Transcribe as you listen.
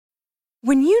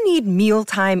When you need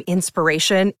mealtime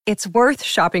inspiration, it's worth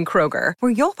shopping Kroger,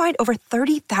 where you'll find over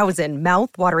 30,000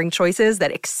 mouth-watering choices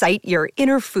that excite your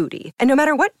inner foodie. And no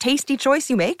matter what tasty choice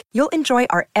you make, you'll enjoy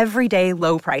our everyday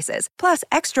low prices, plus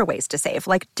extra ways to save,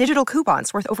 like digital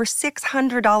coupons worth over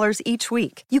 $600 each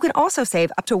week. You can also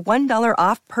save up to $1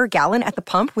 off per gallon at the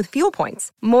pump with fuel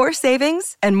points. More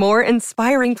savings and more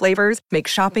inspiring flavors make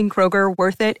shopping Kroger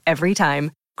worth it every time.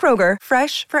 Kroger,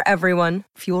 fresh for everyone.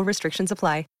 Fuel restrictions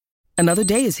apply. Another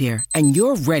day is here, and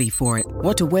you're ready for it.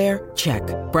 What to wear? Check.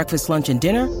 Breakfast, lunch, and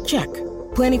dinner? Check.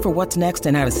 Planning for what's next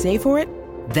and how to save for it?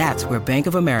 That's where Bank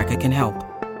of America can help.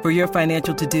 For your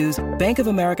financial to-dos, Bank of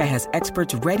America has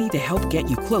experts ready to help get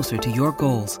you closer to your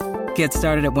goals. Get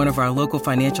started at one of our local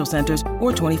financial centers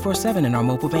or 24/7 in our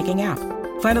mobile banking app.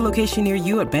 Find a location near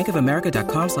you at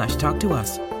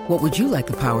bankofamerica.com/talktous. What would you like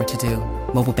the power to do?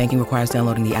 Mobile banking requires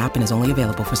downloading the app and is only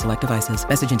available for select devices.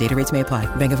 Message and data rates may apply.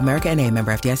 Bank of America N.A.,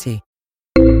 member FDIC.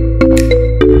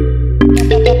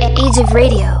 Age of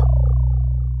Radio.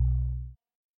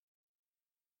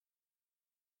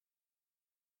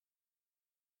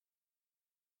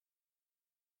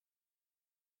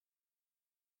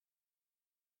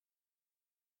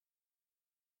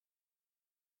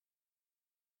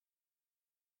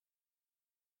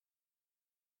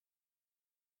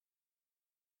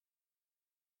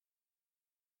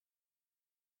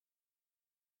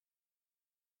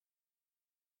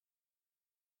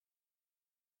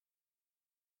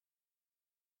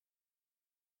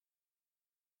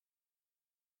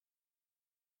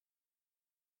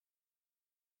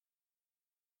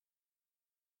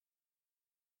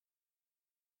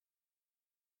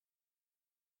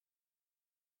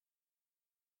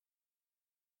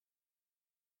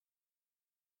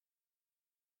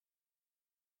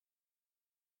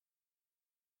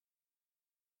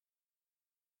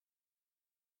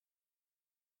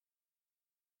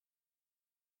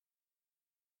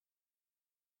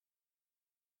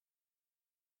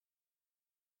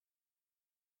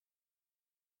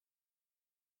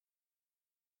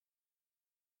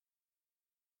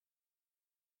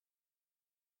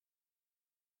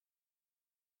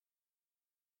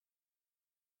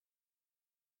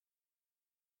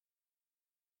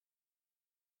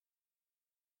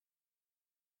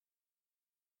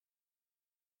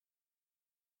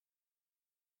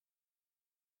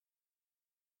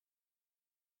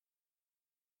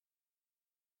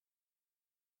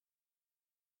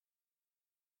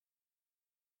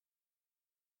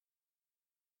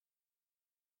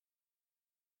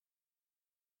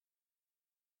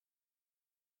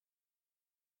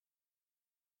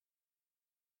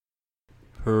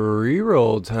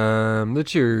 Pre-roll time. The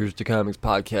Cheers to Comics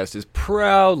podcast is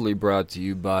proudly brought to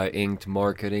you by Inked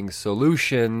Marketing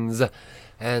Solutions.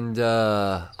 And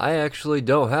I actually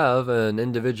don't have an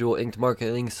individual Inked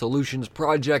Marketing Solutions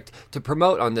project to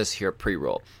promote on this here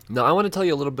pre-roll. Now, I want to tell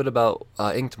you a little bit about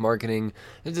Inked Marketing,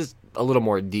 and just a little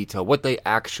more detail, what they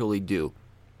actually do.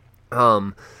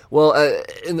 In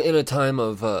a time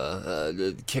of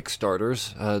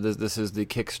Kickstarters, this is the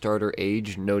Kickstarter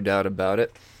age, no doubt about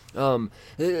it. I've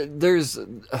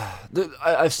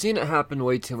seen it happen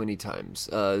way too many times.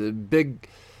 Big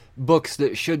books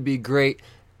that should be great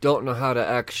don't know how to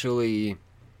actually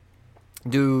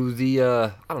do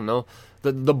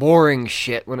the boring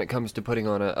shit when it comes to putting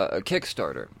on a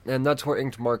Kickstarter, and that's where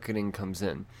Inked Marketing comes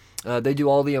in. They do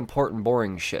all the important,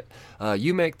 boring shit.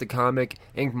 You make the comic,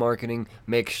 Inked Marketing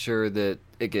makes sure that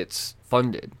it gets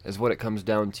funded, is what it comes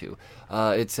down to.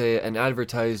 It's an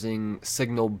advertising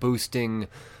signal boosting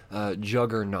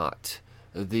juggernaut.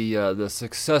 The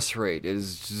success rate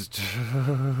is just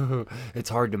it's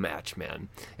hard to match, man.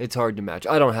 It's hard to match.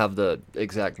 I don't have the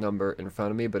exact number in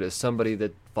front of me, but as somebody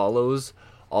that follows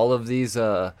all of these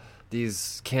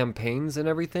campaigns and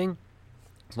everything,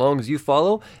 as long as you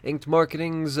follow Inked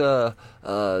Marketing's the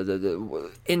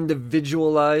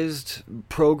individualized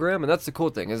program, and that's the cool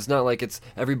thing. It's not like it's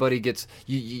everybody gets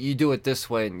you do it this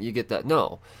way and you get that.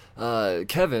 No,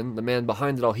 Kevin, the man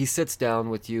behind it all, he sits down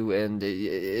with you, and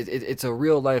it's a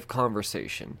real life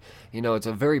conversation. You know, it's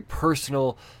a very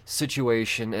personal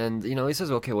situation, and you know, he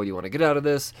says, okay, well, you want to get out of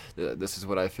this? This is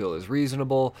what I feel is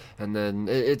reasonable, and then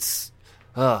it's.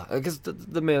 Because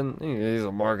the man, he's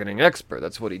a marketing expert.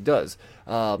 That's what he does.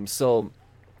 So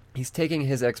he's taking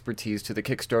his expertise to the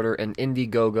Kickstarter and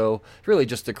Indiegogo, really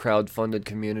just a crowd-funded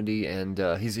community, and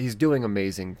he's doing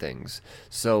amazing things.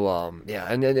 So,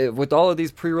 and with all of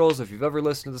these pre-rolls, if you've ever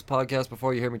listened to this podcast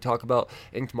before, you hear me talk about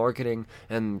Inked Marketing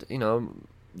and, you know,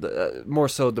 more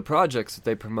so the projects that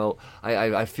they promote,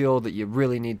 I feel that you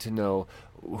really need to know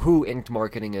who Inked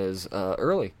Marketing is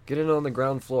early. Get in on the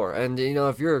ground floor. And,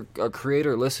 if you're a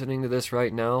creator listening to this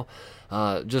right now,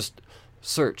 just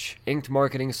search Inked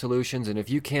Marketing Solutions, and if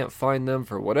you can't find them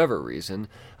for whatever reason,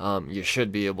 you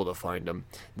should be able to find them.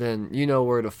 Then you know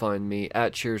where to find me,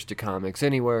 at Cheers to Comics,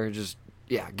 anywhere. Just,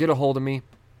 get a hold of me.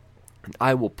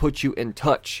 I will put you in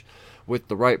touch with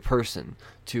the right person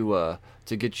to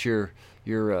get your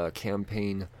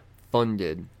campaign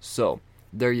funded. So,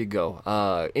 there you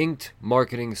go. Inked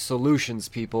Marketing Solutions,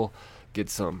 people. Get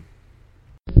some.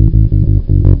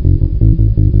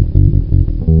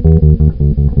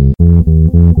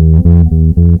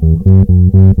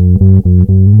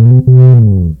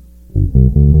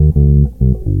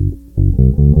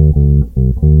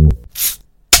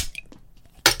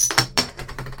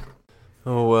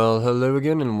 Oh, well, hello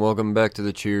again, and welcome back to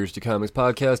the Cheers to Comics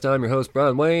podcast. I'm your host,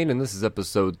 Brian Wayne, and this is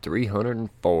episode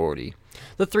 340.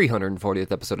 The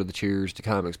 340th episode of the Cheers to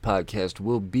Comics podcast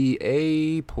will be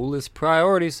a Pull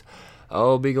Priorities.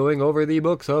 I'll be going over the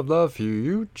books of the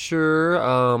future,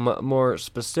 more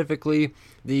specifically,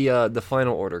 the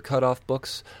final order cutoff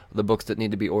books, the books that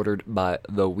need to be ordered by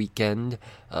the weekend,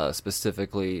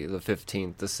 specifically the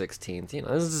 15th, the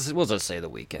 16th, we'll just say the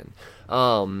weekend.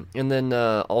 And then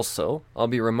also, I'll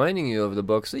be reminding you of the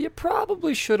books that you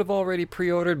probably should have already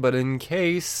pre-ordered, but in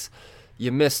case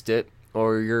you missed it,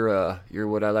 or you're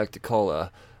what I like to call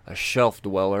a shelf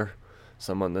dweller,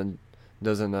 someone that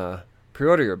doesn't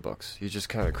pre-order your books. You just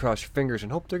kind of cross your fingers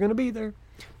and hope they're going to be there.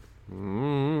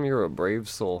 You're a brave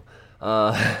soul.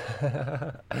 I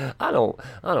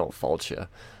don't fault you.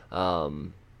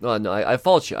 Well, no, I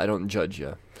fault you. I don't judge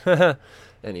you.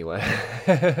 Anyway.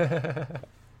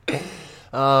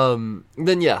 Then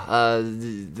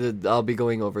I'll be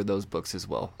going over those books as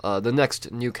well. The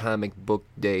next New Comic Book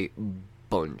Day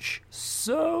bunch.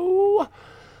 So,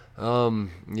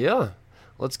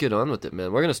 let's get on with it,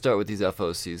 man. We're going to start with these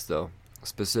FOCs, though.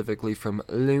 Specifically from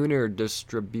Lunar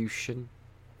Distribution.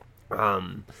 If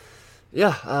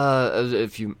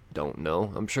you don't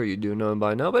know, I'm sure you do know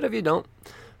by now, but if you don't,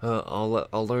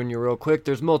 I'll learn you real quick.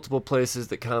 There's multiple places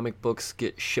that comic books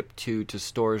get shipped to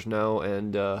stores now,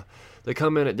 and they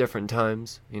come in at different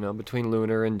times, between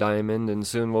Lunar and Diamond, and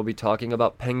soon we'll be talking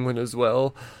about Penguin as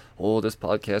well. Oh, this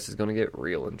podcast is going to get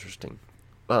real interesting.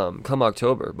 Come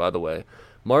October, by the way,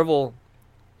 Marvel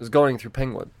is going through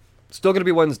Penguin. Still going to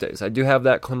be Wednesdays. I do have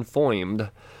that confirmed.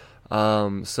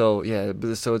 So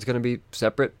it's going to be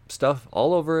separate stuff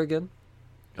all over again.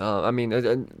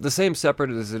 The same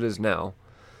separate as it is now.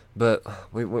 But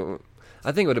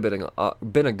I think it would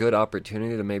have been a good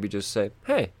opportunity to maybe just say,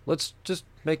 hey, let's just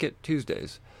make it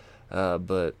Tuesdays.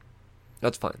 But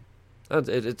that's fine.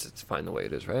 It's fine the way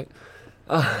it is, right?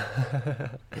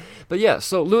 But yeah,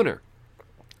 so Lunar.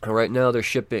 Right now they're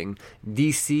shipping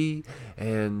DC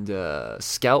and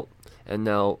Scout, and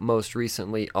now most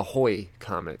recently Ahoy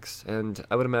Comics, and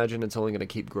I would imagine it's only going to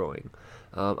keep growing.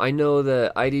 I know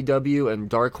that IDW and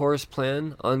Dark Horse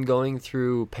plan on going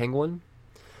through Penguin,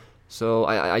 so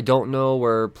I don't know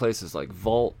where places like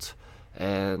Vault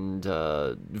and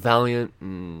Valiant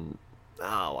and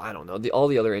I don't know, all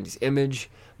the other indies, Image,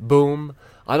 Boom,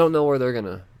 I don't know where they're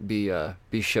gonna be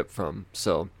shipped from,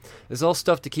 so it's all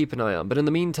stuff to keep an eye on. But in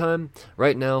the meantime,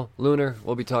 right now, Lunar,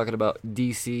 we'll be talking about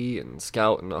DC and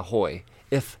Scout and Ahoy,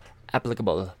 if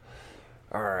applicable.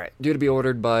 Alright, due to be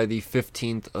ordered by the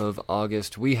 15th of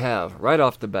August, we have, right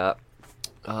off the bat,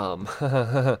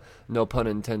 no pun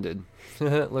intended,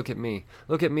 look at me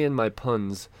and my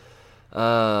puns,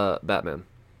 Batman.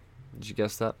 Did you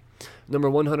guess that?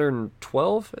 Number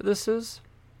 112, this is,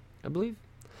 I believe.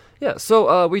 Yeah,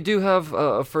 so we do have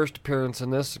a first appearance in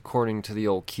this, according to the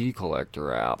old Key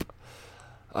Collector app.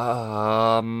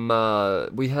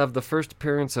 We have the first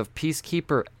appearance of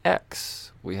Peacekeeper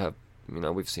X. We have,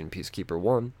 we've seen Peacekeeper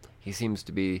 1. He seems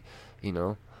to be,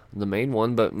 the main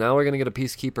one, but now we're going to get a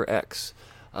Peacekeeper X.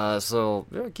 So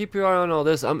keep your eye on all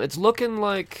this. It's looking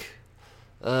like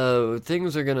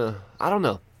things are going to, I don't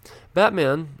know.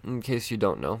 Batman, in case you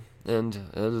don't know, and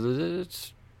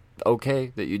it's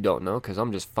okay that you don't know, because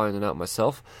I'm just finding out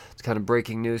myself. It's kind of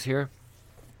breaking news here.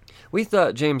 We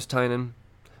thought James Tynion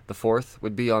IV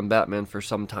would be on Batman for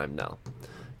some time now.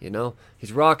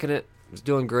 He's rocking it. He's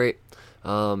doing great.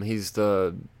 He's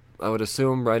I would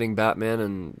assume, writing Batman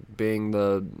and being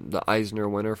the Eisner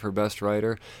winner for Best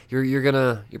Writer. You're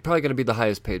probably gonna be the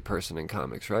highest paid person in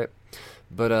comics, right?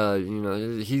 But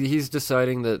he's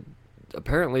deciding that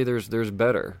apparently there's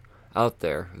better out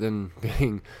there than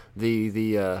being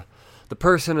the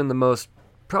person in the most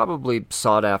probably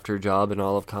sought after job in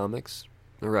all of comics,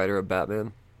 the writer of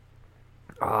Batman.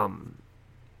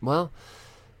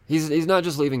 He's not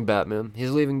just leaving Batman.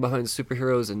 He's leaving behind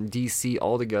superheroes in DC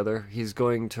altogether. He's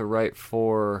going to write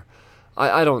for...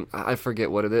 I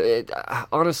forget what it is.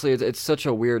 Honestly, it's such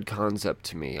a weird concept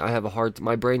to me. I have a hard...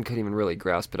 My brain couldn't even really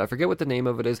grasp it. I forget what the name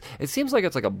of it is. It seems like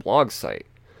it's like a blog site.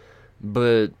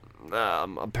 But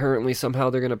apparently somehow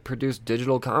they're going to produce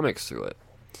digital comics through it.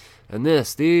 And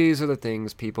these are the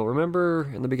things, people.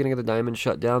 Remember in the beginning of the Diamond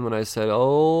shutdown when I said,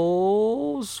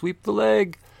 oh, sweep the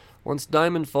leg. Once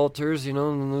Diamond falters, there's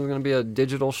going to be a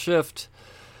digital shift.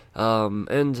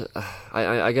 And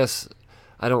I guess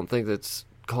I don't think that's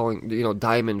calling,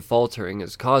 Diamond faltering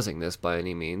is causing this by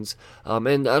any means.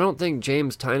 And I don't think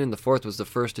James Tynion IV was the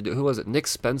first to do. Who was it? Nick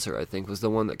Spencer, I think, was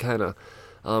the one that kind of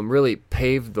really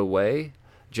paved the way.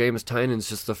 James Tynion's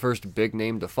just the first big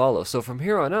name to follow. So from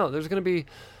here on out, there's going to be...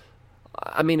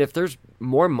 I mean, if there's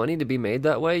more money to be made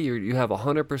that way, you have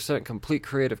 100% complete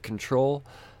creative control.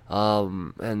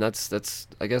 And that's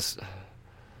I guess,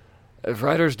 if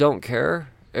writers don't care,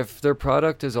 if their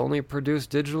product is only produced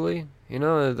digitally, then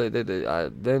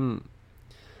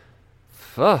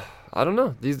I don't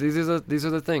know. These are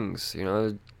the things.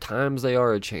 Times they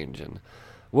are a changing.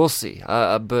 We'll see.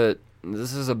 But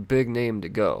this is a big name to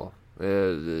go.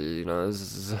 This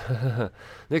is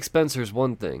Nick Spencer's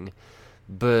one thing,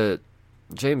 but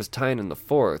James Tynion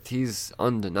IV, he's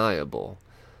undeniable.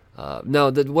 Now,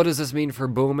 what does this mean for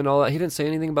Boom and all that? He didn't say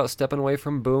anything about stepping away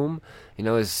from Boom.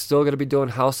 He's still going to be doing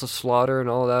House of Slaughter and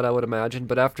all that, I would imagine.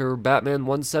 But after Batman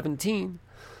 117,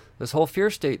 this whole Fear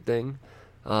State thing,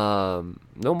 no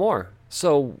more.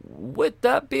 So, with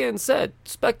that being said,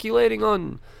 speculating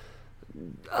on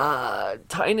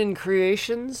Tynion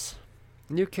Creations,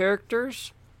 new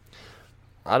characters,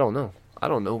 I don't know. I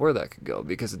don't know where that could go,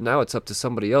 because now it's up to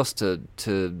somebody else to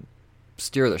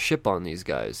steer the ship on these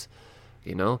guys.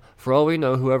 For all we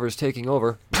know, whoever's taking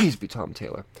over, please be Tom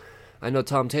Taylor. I know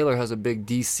Tom Taylor has a big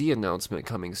DC announcement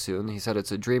coming soon. He said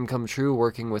it's a dream come true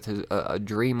working with a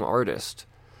dream artist.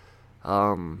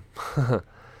 Tom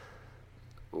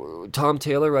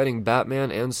Taylor writing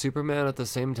Batman and Superman at the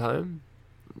same time?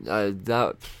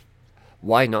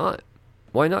 Why not?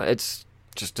 Why not? It's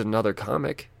just another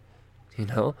comic,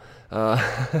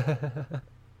 I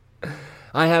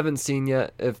haven't seen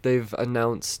yet if they've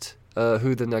announced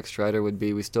who the next writer would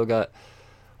be. We still got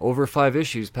over 5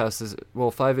 issues past this.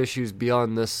 Well, 5 issues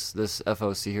beyond this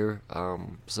FOC here.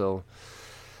 So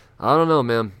I don't know,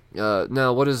 man.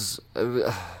 Now, what is?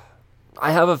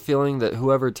 I have a feeling that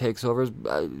whoever takes over is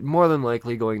more than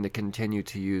likely going to continue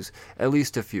to use at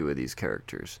least a few of these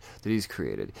characters that he's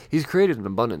created. He's created an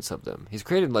abundance of them. He's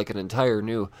created like an entire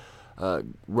new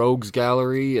Rogues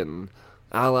Gallery and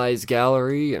Allies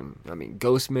Gallery, and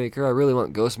Ghostmaker. I really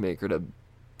want Ghostmaker to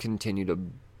continue to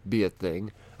be a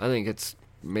thing. I think it's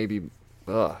maybe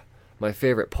my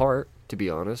favorite part, to be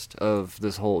honest, of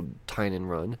this whole Tynion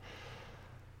run.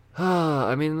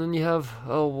 Then you have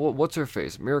what's her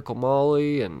face, Miracle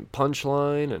Molly and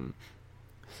Punchline, and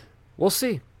we'll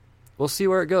see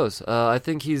where it goes. I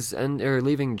think he's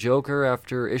leaving Joker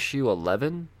after issue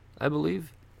 11, I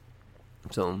believe.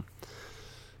 So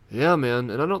yeah, man,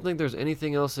 and I don't think there's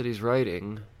anything else that he's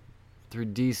writing through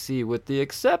DC, with the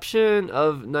exception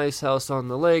of Nice House on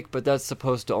the Lake, but that's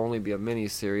supposed to only be a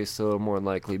mini-series, so it'll more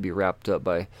likely be wrapped up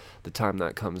by the time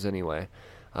that comes anyway.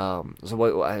 So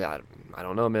what, I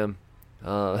don't know, man.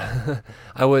 I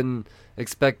wouldn't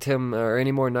expect him or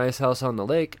any more Nice House on the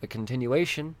Lake, a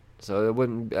continuation. So it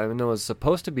wouldn't. I know it's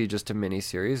supposed to be just a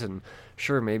mini-series, and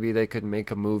sure, maybe they could make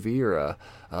a movie or a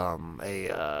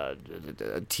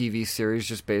TV series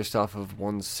just based off of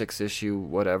one 6-issue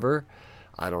whatever.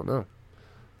 I don't know.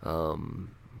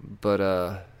 But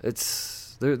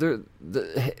it's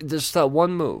there's that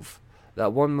one move.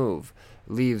 That one move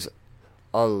leaves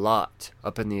a lot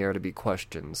up in the air to be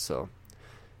questioned. So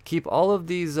keep all of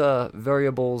these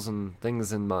variables and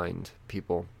things in mind,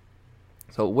 people.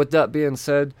 So with that being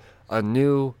said, a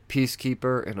new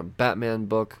Peacekeeper and a Batman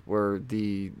book where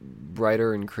the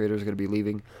writer and creator is going to be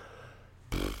leaving.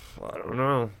 I don't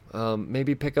know.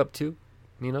 Maybe pick up 2,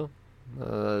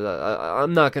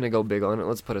 I'm not going to go big on it.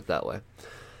 Let's put it that way.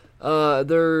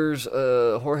 There's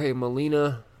a Jorge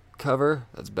Molina cover.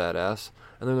 That's badass.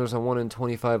 And then there's a 1 in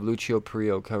 25 Lucio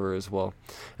Perillo cover as well.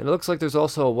 And it looks like there's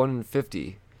also a 1 in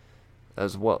 50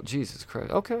 as well. Jesus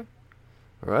Christ. Okay.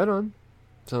 Right on.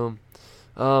 So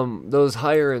those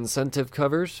higher incentive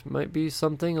covers might be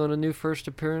something on a new first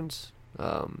appearance.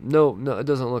 No, it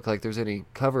doesn't look like there's any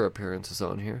cover appearances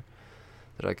on here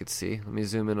that I could see. Let me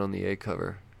zoom in on the A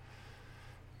cover.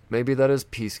 Maybe that is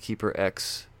Peacekeeper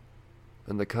X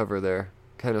and the cover there.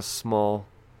 Kind of small.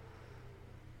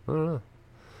 I don't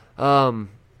know.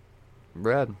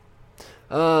 Brad.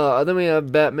 Then we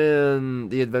have Batman: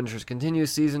 The Adventures Continue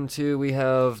Season 2. We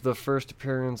have the first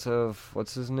appearance of,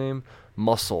 what's his name?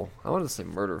 Muscle. I wanted to say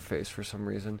Murderface for some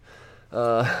reason.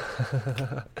 Once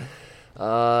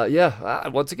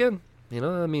again,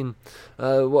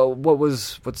 what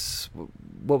was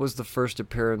the first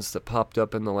appearance that popped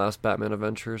up in the last Batman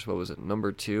Adventures? What was it,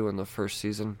 number 2 in the first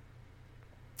season?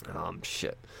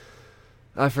 Shit.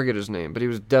 I forget his name, but he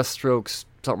was Deathstroke's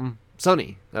something.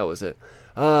 Sonny, that was it.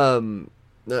 That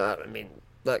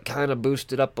kind of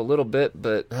boosted up a little bit,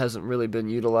 but hasn't really been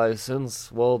utilized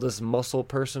since. Well, this Muscle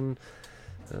person,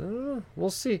 we'll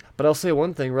see. But I'll say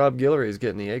one thing, Rob Guillory is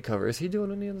getting the A cover. Is he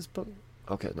doing any of this book?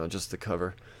 Okay, no, just the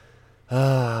cover.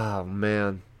 Ah,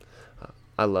 man.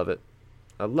 I love it.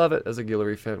 I love it as a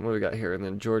Guillory fan. What do we got here? And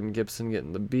then Jordan Gibson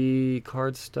getting the B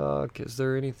cardstock. Is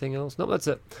there anything else? No, that's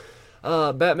it.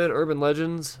 Batman Urban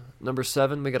Legends, number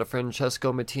 7. We got a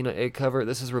Francesco Mattina A cover.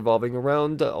 This is revolving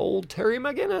around old Terry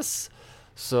McGinnis.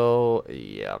 So,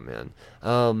 yeah, man.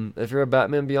 If you're a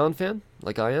Batman Beyond fan,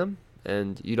 like I am,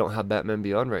 and you don't have Batman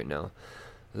Beyond right now,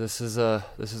 this is a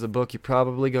book you're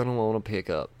probably going to want to pick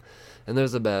up. And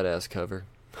there's a badass cover.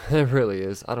 It really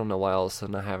is. I don't know why all of a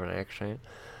sudden I have an accent.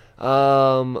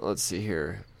 Let's see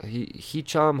here.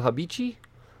 Hicham Habichi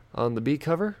on the B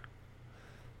cover.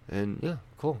 And yeah,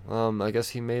 cool. I guess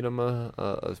he made him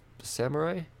a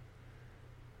samurai.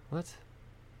 What?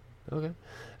 Okay.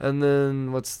 And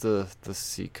then what's the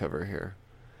C cover here?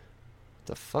 What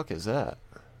the fuck is that?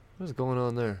 What is going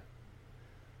on there?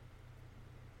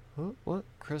 What?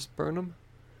 Chris Burnham?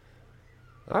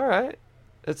 Alright.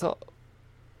 It's all...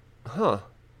 Huh.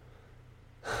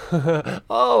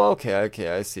 Oh, okay,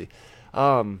 I see.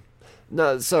 No,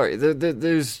 sorry.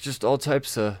 There's just all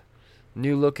types of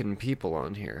new looking people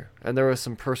on here, and there were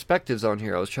some perspectives on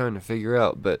here I was trying to figure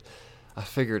out, but I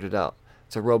figured it out.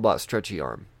 It's a robot stretchy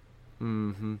arm.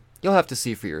 You'll have to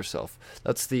see for yourself.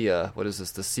 That's the what is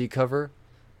this, the C cover?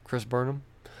 Chris Burnham.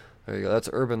 There you go. That's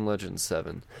Urban Legends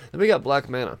 7. Then we got Black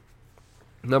Manta,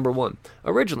 number 1.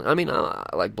 Originally, I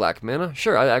like Black Manta.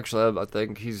 Sure, I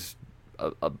think he's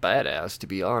a badass, to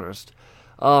be honest.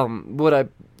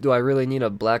 Do I really need a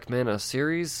Black Manta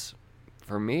series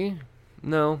for me?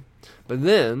 No. But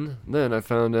then I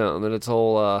found out that it's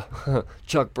all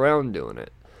Chuck Brown doing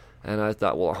it. And I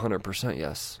thought, well, 100%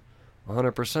 yes.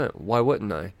 100%. Why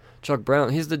wouldn't I? Chuck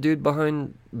Brown, he's the dude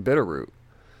behind Bitterroot.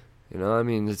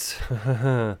 It's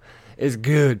it's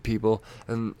good, people.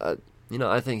 And, I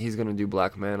think he's going to do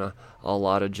Black Manta a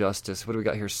lot of justice. What do we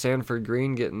got here? Sanford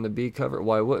Green getting the B cover.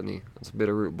 Why wouldn't he? That's a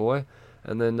Bitterroot boy.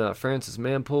 And then Francis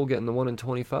Manpool getting the 1 in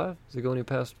 25. Is he going any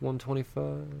past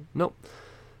 125? Nope.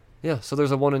 Yeah, so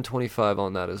there's a 1 in 25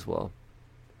 on that as well.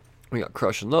 We got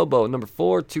Crush and Lobo, number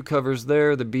 4. 2 covers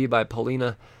there. The B by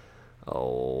Paulina.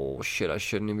 Oh, shit, I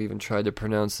shouldn't have even tried to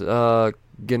pronounce it.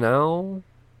 Ganuchu?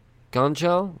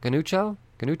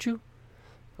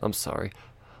 I'm sorry.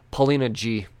 Paulina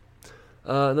G.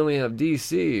 And then we have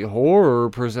DC.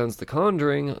 Horror presents The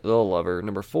Conjuring, The Lover.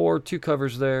 Number 4. 2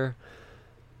 covers there.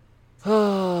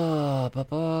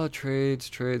 Trades.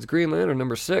 Green Lantern,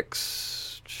 number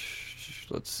 6.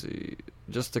 Let's see.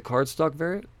 Just the cardstock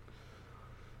variant?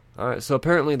 Alright, so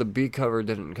apparently the B cover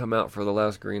didn't come out for the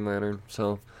last Green Lantern,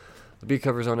 so the B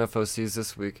cover's on FOCs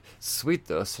this week. Sweet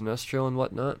though, Sinestro and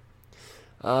whatnot.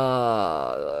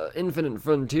 Infinite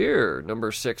Frontier,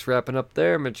 number 6, wrapping up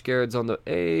there. Mitch Garrett's on the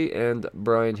A and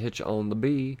Brian Hitch on the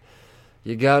B.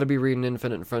 You gotta be reading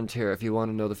Infinite Frontier if you want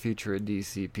to know the future of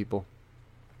DC, people.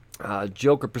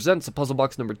 Joker Presents, a puzzle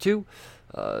box number 2.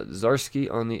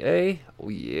 Zarsky on the A. Oh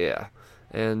yeah.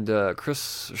 And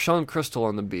Sean Crystal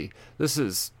on the B. This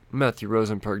is Matthew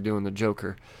Rosenberg doing the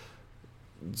Joker.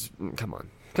 Come on.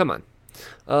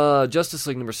 Justice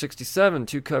League number 67,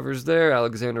 2 covers there.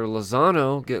 Alexander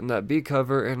Lozano getting that B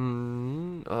cover,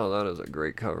 and that is a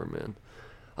great cover, man.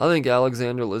 I think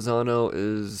Alexander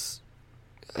Lozano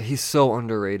he's so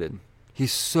underrated.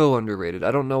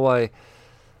 I don't know why.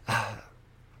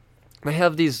 I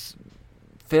have these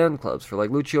fan clubs for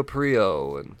like Lucio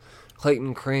Perillo and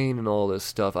Clayton Crane and all this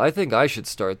stuff. I think I should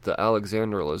start the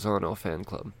Alexander Lozano fan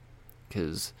club,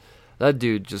 because that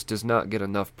dude just does not get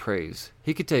enough praise.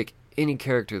 He could take any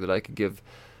character that I could give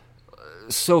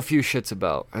so few shits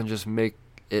about and just make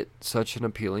it such an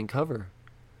appealing cover.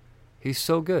 He's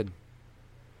so good.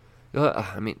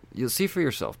 You'll see for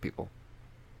yourself, people.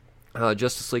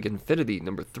 Justice League Infinity,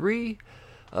 number 3.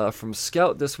 From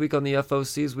Scout this week on the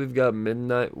FOCs, we've got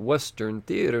Midnight Western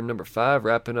Theater, number 5,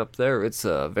 wrapping up there. It's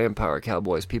Vampire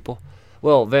Cowboys, people.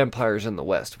 Well, vampires in the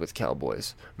West with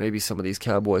cowboys. Maybe some of these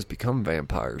cowboys become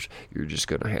vampires. You're just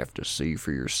going to have to see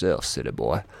for yourself, city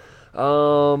boy.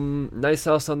 Nice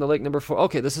House on the Lake, number 4.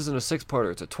 Okay, this isn't a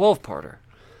 6-parter, it's a 12-parter.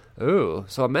 Ooh,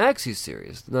 so a maxi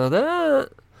series. Now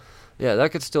that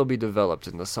could still be developed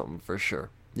into something for sure.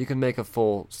 You can make a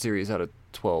full series out of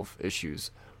 12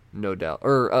 issues, no doubt.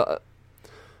 Or,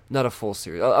 not a full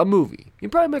series, a movie. You can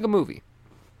probably make a movie.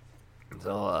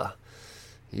 So,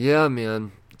 yeah,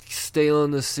 man. Stay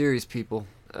on this series, people.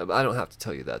 I don't have to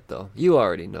tell you that, though. You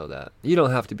already know that. You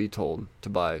don't have to be told to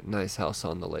buy Nice House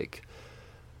on the Lake.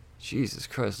 Jesus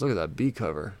Christ, look at that B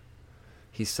cover.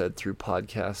 He said through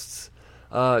podcasts.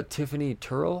 Tiffany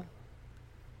Turrell?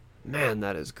 Man,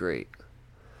 that is great.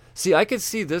 See, I could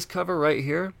see this cover right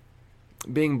here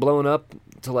being blown up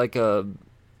to like a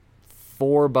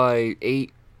 4x8,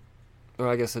 or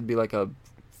I guess it'd be like a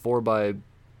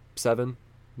 4x7,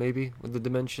 maybe, would the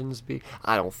dimensions be?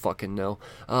 I don't fucking know.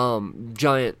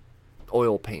 Giant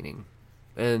oil painting,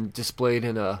 and displayed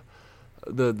in the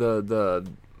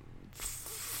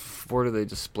where do they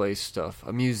display stuff?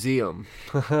 A museum.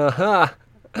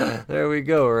 There we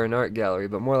go, or an art gallery,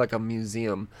 but more like a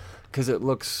museum, because it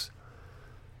looks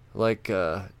like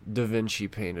Da Vinci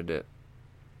painted it.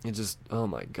 It just, oh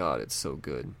my god, it's so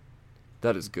good.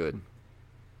 That is good.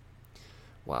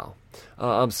 Wow.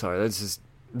 I'm sorry, it's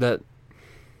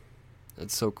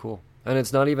so cool. And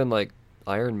it's not even like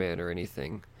Iron Man or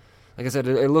anything. Like I said,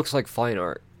 it looks like fine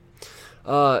art.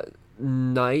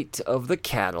 Night of the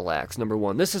Cadillacs, number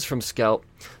 1. This is from Scout.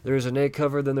 There's an A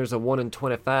cover, then there's a 1 in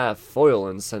 25 foil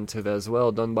incentive as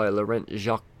well, done by Laurent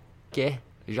Jacquet.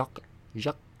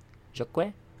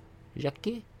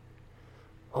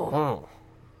 Oh,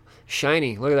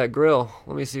 shiny. Look at that grill.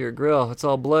 Let me see your grill. It's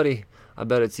all bloody. I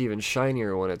bet it's even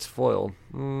shinier when it's foiled.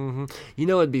 You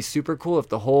know, it'd be super cool if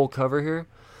the whole cover here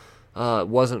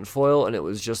wasn't foil and it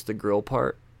was just the grill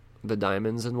part, the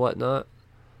diamonds and whatnot.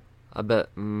 I bet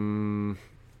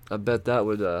that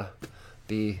would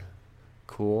be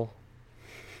cool.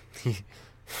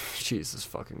 Jesus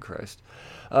fucking Christ.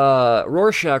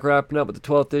 Rorschach wrapping up with the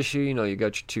 12th issue. You know, you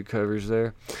got your 2 covers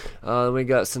there. We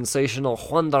got Sensational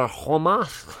Wonder Woman,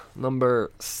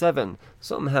 number 7.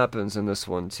 Something happens in this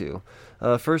one, too.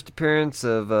 First appearance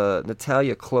of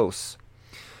Natalia Close.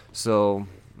 So,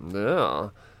 yeah,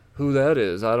 who that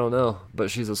is, I don't know.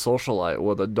 But she's a socialite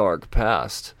with a dark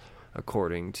past,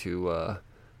 according to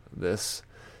this.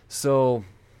 So,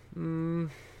 we'll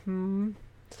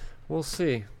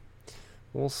see.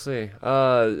 We'll see.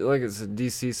 Like it's a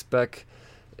DC spec,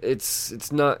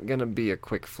 it's not gonna be a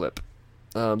quick flip.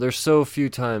 There's so few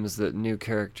times that new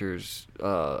characters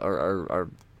are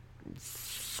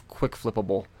quick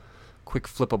flippable.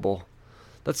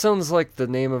 That sounds like the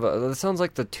name of that sounds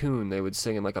like the tune they would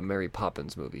sing in like a Mary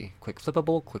Poppins movie. Quick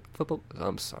flippable.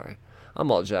 I'm sorry. I'm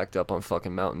all jacked up on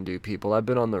fucking Mountain Dew, people. I've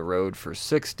been on the road for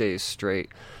 6 days straight.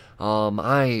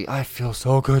 I feel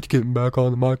so good getting back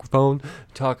on the microphone,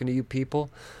 talking to you people.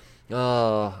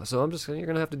 So you're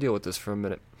gonna have to deal with this for a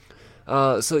minute.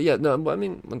 So yeah, no, I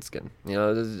mean, once again, you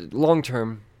know, long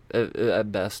term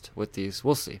at best with these,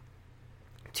 we'll see.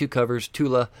 2 covers.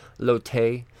 Tula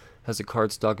Lotte has a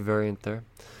cardstock variant there.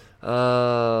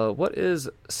 What is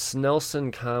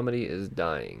Snelson Comedy is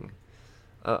Dying?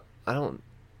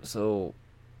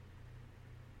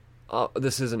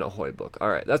 This isn't a Hoy book.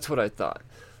 Alright, that's what I thought.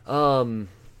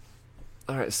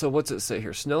 Alright, so what's it say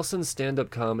here? Snelson's stand-up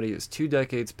comedy is 2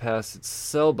 decades past its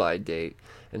sell-by date,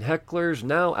 and hecklers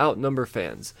now outnumber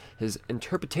fans. His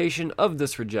interpretation of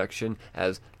this rejection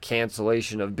as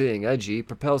cancellation of being edgy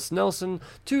propels Snelson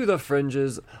to the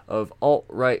fringes of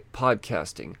alt-right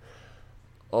podcasting.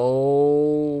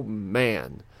 Oh,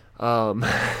 man.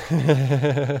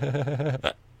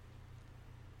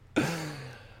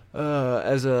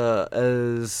 As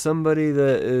somebody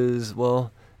that is,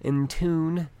 well, in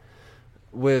tune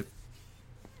with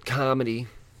comedy,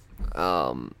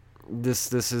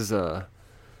 this is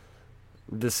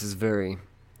very,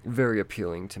 very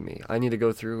appealing to me. I need to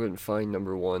go through and find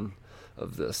number 1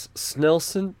 of this.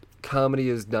 Snelson Comedy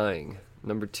is Dying,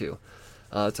 number 2.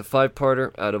 It's a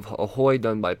 5-parter out of Ahoy,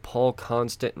 done by Paul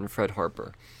Constant and Fred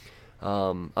Harper.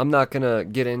 I'm not gonna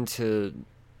get into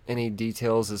any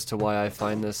details as to why I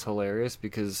find this hilarious,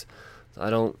 because I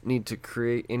don't need to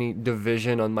create any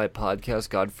division on my podcast.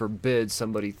 God forbid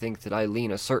somebody think that I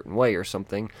lean a certain way or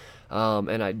something,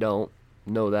 and I don't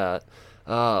know that.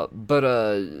 But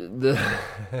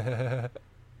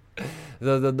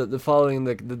the following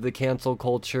the cancel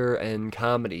culture and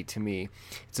comedy, to me,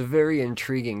 it's a very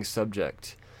intriguing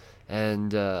subject,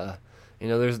 and you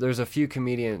know, there's a few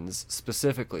comedians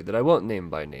specifically that I won't name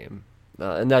by name,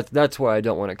 and that's where I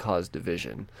don't want to cause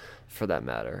division, for that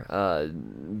matter.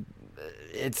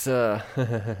 It's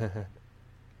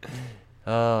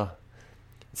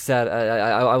sad.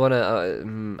 I want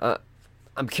to.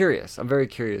 I'm curious. I'm very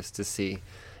curious to see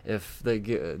if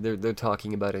they're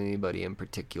talking about anybody in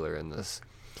particular in this.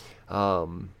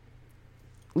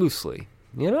 Loosely,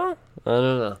 I don't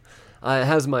know. It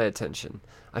has my attention.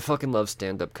 I fucking love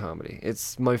stand-up comedy.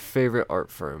 It's my favorite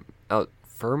art form.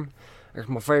 It's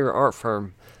my favorite art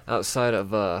form outside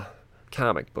of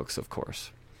comic books, of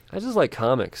course. I just like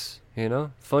comics,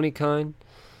 funny kind,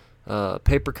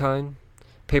 paper kind,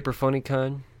 paper funny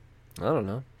kind. I don't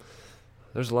know.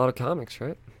 There's a lot of comics,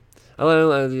 right?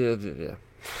 Yeah.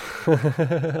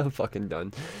 I'm fucking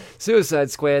done.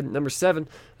 Suicide Squad, number 7.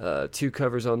 2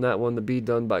 covers on that one. The Be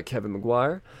done by Kevin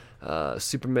Maguire.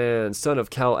 Superman, Son of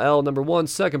Kal-El, number 1,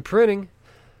 second printing.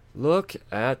 Look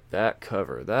at that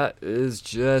cover. That is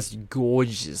just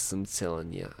gorgeous, I'm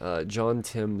telling you. John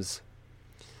Timms.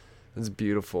 It's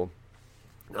beautiful.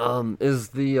 Is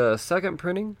the second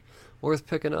printing worth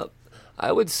picking up?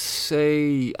 I would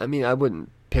say, I wouldn't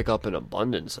pick up an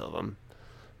abundance of them.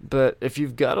 But if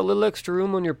you've got a little extra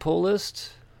room on your pull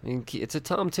list, it's a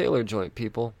Tom Taylor joint,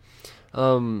 people.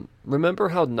 Remember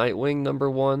how Nightwing number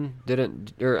 1 the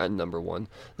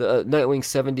Nightwing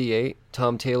 78,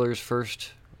 Tom Taylor's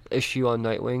first issue on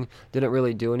Nightwing, didn't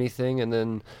really do anything, and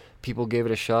then people gave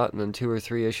it a shot, and then 2 or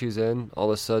 3 issues in,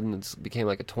 all of a sudden it became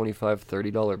like a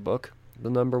 $25-$30 book, the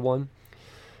number 1.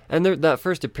 And that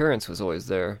first appearance was always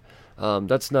there.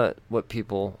 That's not what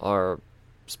people are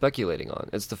speculating on.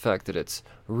 It's the fact that it's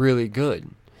really good.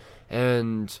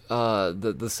 And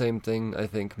the same thing, I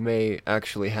think, may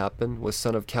actually happen with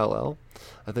Son of Kal-El.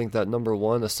 I think that number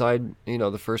 1, aside,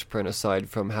 the first print, aside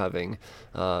from having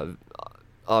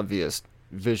obvious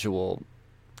visual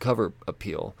cover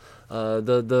appeal,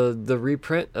 the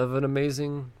reprint of an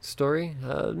amazing story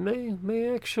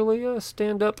may actually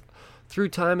stand up through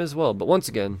time as well. But once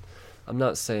again, I'm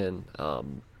not saying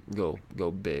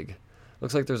go big.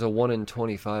 Looks like there's a 1 in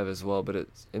 25 as well, but it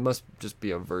must just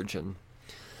be a virgin.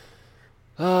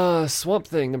 Swamp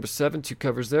Thing, number 7, 2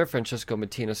 covers there. Francesco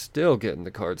Mattina still getting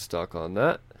the card stock on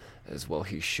that. As well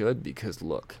he should, because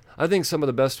look, I think some of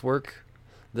the best work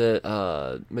that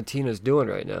Mattina's doing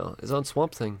right now is on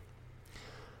Swamp Thing.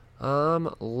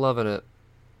 I'm loving it.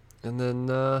 And then,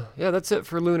 that's it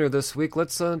for Lunar this week.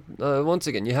 Let's, once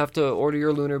again, you have to order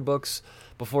your Lunar books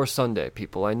before Sunday,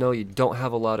 people. I know you don't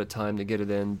have a lot of time to get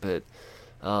it in, but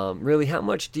really, how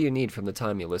much do you need from the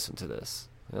time you listen to this?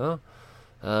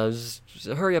 Just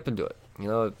hurry up and do it.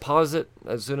 Pause it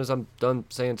as soon as I'm done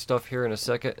saying stuff here in a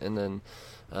second, and then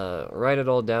write it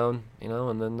all down.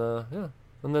 And then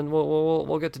and then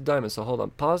we'll get to Diamond. So hold on,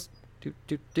 pause, and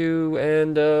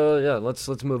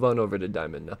let's move on over to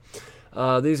Diamond now.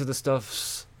 These are the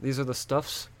stuffs.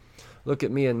 Look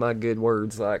at me and my good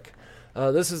words. Like,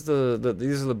 these are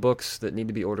the books that need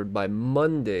to be ordered by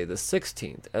Monday, the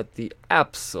 16th, at the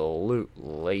absolute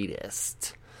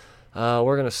latest.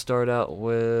 We're going to start out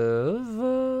with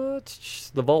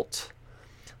the Vault.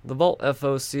 The Vault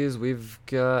FOCs, we've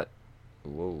got...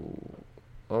 Whoa.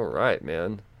 Alright,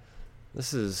 man.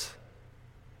 This is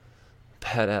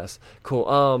badass. Cool.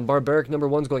 Barbaric number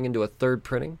 1's going into a 3rd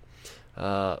printing.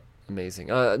 Amazing.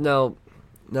 Now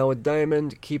with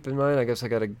Diamond, keep in mind, I guess I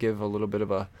got to give a little bit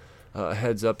of a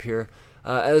heads up here.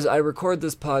 As I record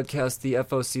this podcast, the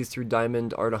FOCs through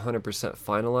Diamond aren't 100%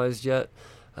 finalized yet.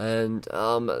 And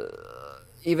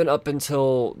even up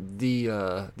until the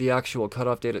actual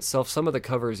cutoff date itself, some of the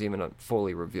covers even aren't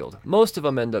fully revealed. Most of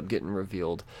them end up getting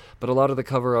revealed, but a lot of the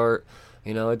cover art,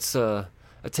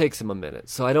 it takes them a minute.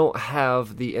 So I don't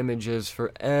have the images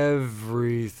for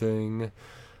everything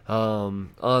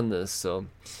on this, so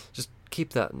just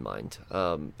keep that in mind.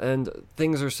 And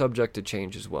things are subject to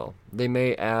change as well. They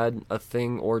may add a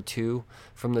thing or two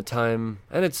from the time,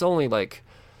 and it's only like,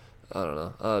 I don't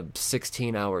know, a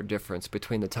 16-hour difference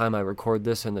between the time I record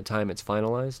this and the time it's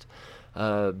finalized.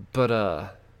 I don't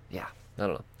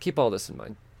know. Keep all this in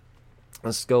mind.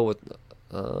 Let's go with,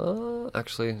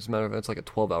 actually, as a matter of fact, it's like a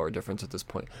 12-hour difference at this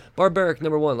point. Barbaric,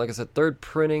 number 1, like I said, 3rd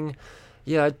printing.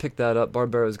 Yeah, I'd pick that up.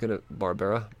 Barbaric's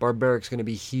gonna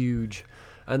be huge.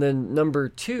 And then number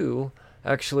 2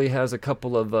 actually has a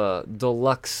couple of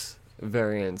deluxe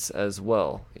variants as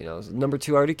well. Number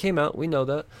 2 already came out, we know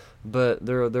that. But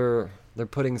they're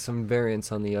putting some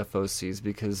variants on the FOCs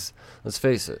because, let's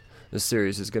face it, this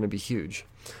series is going to be huge.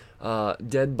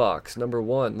 Dead Box number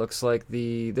 1 looks like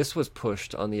this was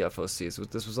pushed on the FOCs.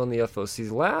 This was on the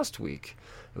FOCs last week.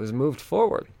 It was moved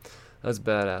forward. That's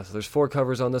badass. There's 4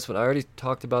 covers on this one. I already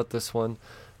talked about this one.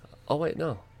 Oh wait,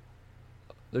 no.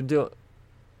 They're doing.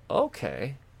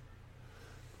 Okay.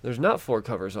 There's not 4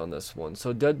 covers on this one.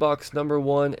 So Dead Box number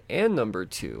 1 and number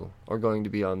 2 are going to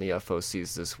be on the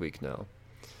FOCs this week now.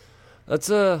 That's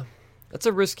a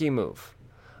risky move.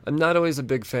 I'm not always a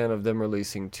big fan of them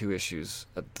releasing 2 issues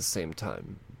at the same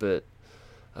time, but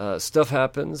stuff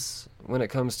happens when it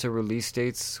comes to release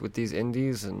dates with these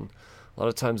indies, and a lot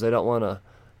of times they don't want to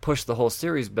push the whole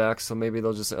series back, so maybe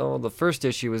they'll just say, oh, the first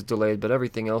issue was delayed, but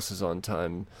everything else is on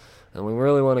time, and we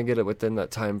really want to get it within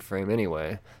that time frame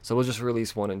anyway, so we'll just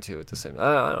release 1 and 2 at the same time.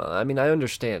 I don't know. I mean, I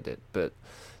understand it, but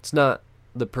it's not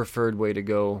the preferred way to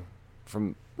go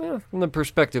from the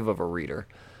perspective of a reader.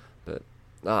 But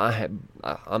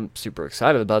I'm super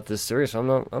excited about this series, so I'm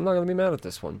not going to be mad at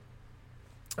this one.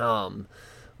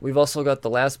 We've also got The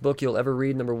Last Book You'll Ever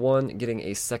Read, number 1, getting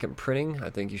a second printing. I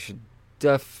think you should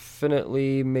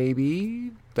definitely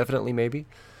maybe.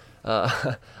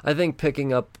 I think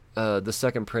picking up the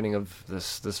second printing of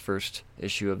this first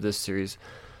issue of this series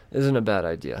isn't a bad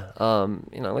idea.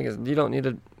 You don't need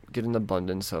to get an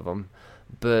abundance of them,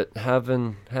 but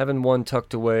having one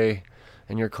tucked away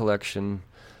in your collection,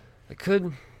 it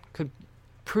could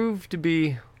prove to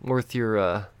be worth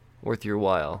your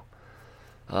while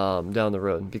down the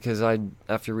road. Because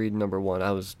after reading number 1,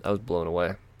 I was blown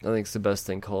away. I think it's the best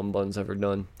thing Cullen Bunn's ever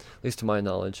done, at least to my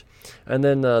knowledge. And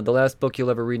then The Last Book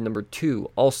You'll Ever Read, number 2,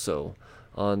 also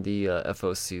on the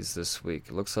FOCs this week.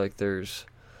 It looks like there's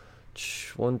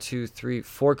 1, 2, 3,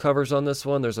 4 covers on this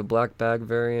one. There's a black bag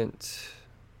variant.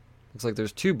 Looks like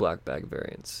there's 2 black bag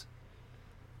variants.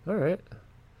 All right.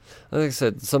 Like I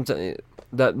said, sometimes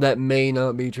that may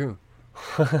not be true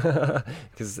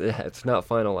because it's not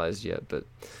finalized yet. But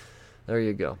there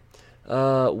you go.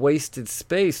 Wasted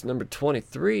Space, number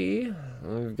 23.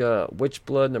 We've got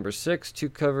Witchblood, number 6. 3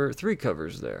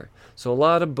 covers there. So a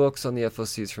lot of books on the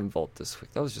FOCs from Vault this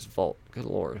week. That was just Vault. Good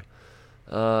lord.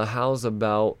 How's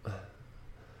about...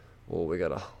 Well, we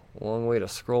got a long way to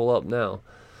scroll up now.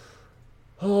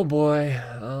 Oh boy.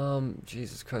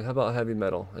 Jesus Christ. How about Heavy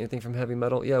Metal? Anything from Heavy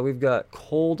Metal? Yeah, we've got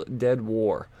Cold Dead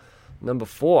War, number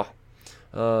 4.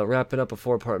 Wrapping up a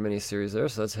 4-part miniseries there,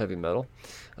 so that's Heavy Metal.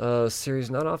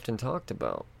 Series not often talked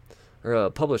about. Or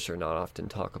a publisher not often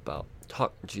talk about.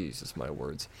 Jesus, my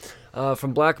words.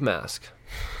 From Black Mask.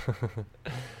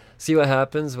 See what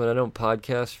happens when I don't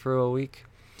podcast for a week?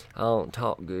 I don't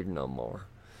talk good no more.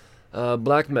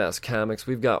 Black Mask Comics,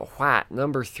 we've got White,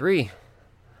 number 3.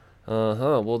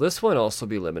 Will this one also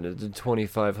be limited to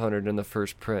 2,500 in the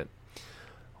first print?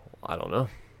 I don't know.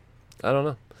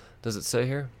 Does it say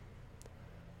here?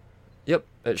 Yep,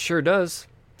 it sure does.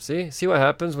 See what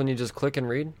happens when you just click and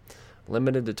read?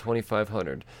 Limited to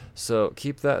 2,500. So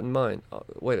keep that in mind.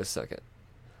 Wait a second.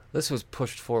 This was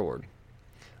pushed forward.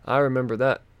 I remember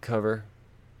that cover.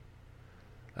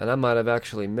 And I might have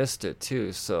actually missed it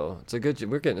too. So it's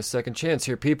we're getting a second chance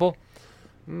here, people.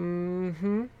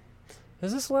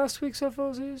 Is this last week's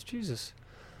FOCs? Jesus.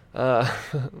 I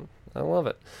love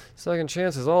it. Second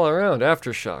chances all around.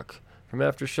 Aftershock. From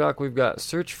Aftershock, we've got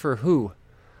Search for Who,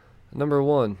 number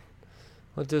 1.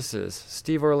 What this is?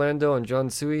 Steve Orlando and John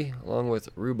Sui, along with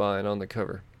Rubine on the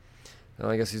cover. And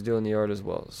I guess he's doing the art as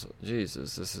well. So,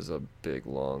 Jesus, this is a big,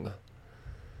 long...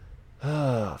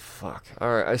 fuck.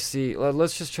 Alright, I see.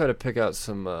 Let's just try to pick out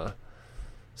some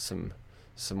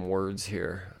words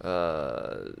here.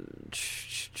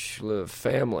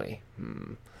 Family.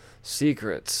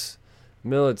 Secrets.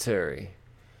 Military.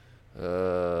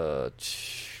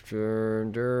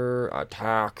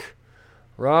 Attack.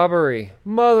 Robbery.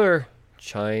 Mother.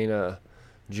 China.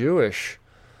 Jewish.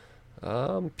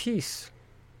 Peace.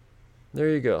 There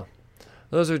you go.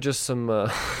 Those are just some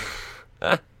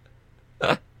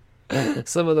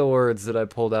some of the words that I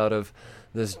pulled out of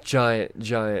this giant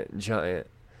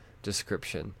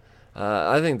description.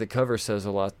 I think the cover says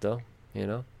a lot, though. You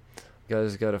know,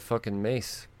 guy's got a fucking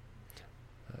mace.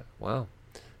 Wow,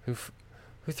 who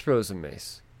throws a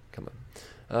mace? Come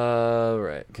on.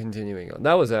 Right, continuing on.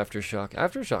 That was Aftershock.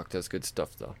 Aftershock does good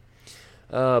stuff, though.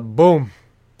 Boom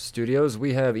Studios.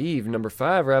 We have Eve, number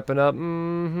 5, wrapping up.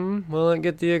 Will it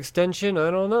get the extension?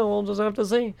 I don't know. We'll just have to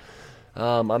see.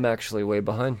 I'm actually way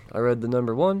behind. I read the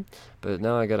number 1, but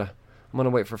now I'm gonna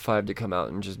wait for 5 to come out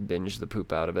and just binge the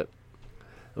poop out of it.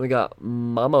 We got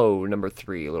Mamo, number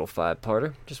 3, a little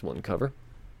 5-parter, just 1 cover.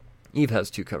 Eve has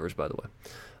 2 covers, by the way.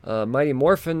 Mighty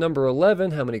Morphin, number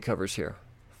 11. How many covers here?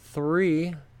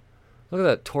 3. Look at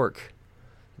that Torque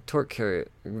carrier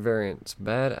variant's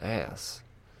badass.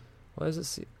 Why does it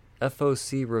see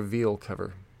FOC reveal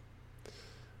cover?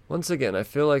 Once again, I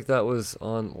feel like that was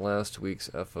on last week's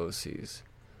FOCs.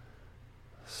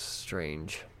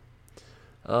 Strange.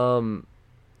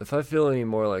 If I feel any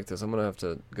more like this, I'm gonna have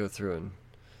to go through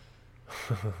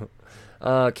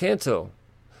and Kanto,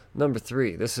 number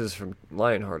 3. This is from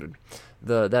Lionhearted.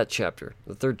 That chapter,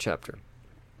 the 3rd chapter.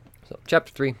 So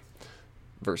chapter 3.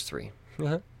 verse 3.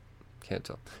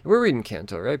 Canto. We're reading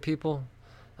Canto, right, people?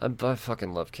 I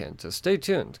fucking love Canto. Stay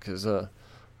tuned, because I'll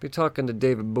be talking to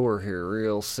David Boer here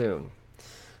real soon.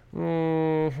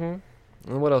 And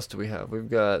what else do we have? We've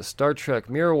got Star Trek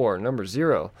Mirror War, number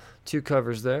 0. 2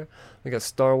 covers there. We got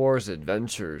Star Wars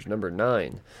Adventures, number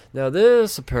 9. Now,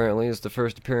 this apparently is the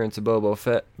first appearance of Boba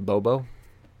Fett. Bobo?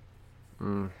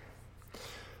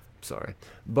 Sorry.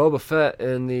 Boba Fett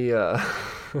in the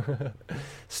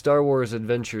Star Wars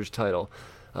Adventures title.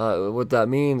 What that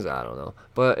means, I don't know.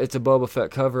 But it's a Boba Fett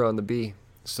cover on the B,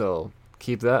 so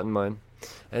keep that in mind.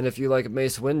 And if you like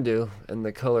Mace Windu and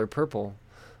the color purple,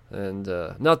 and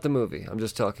not the movie, I'm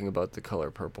just talking about the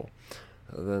color purple,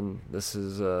 then this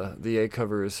is the A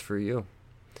cover is for you.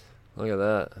 Look at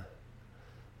that.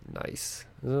 Nice.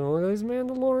 Is it one of these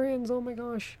Mandalorians? Oh my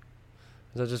gosh.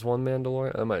 Is that just one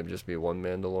Mandalorian? That might just be one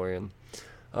Mandalorian.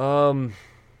 And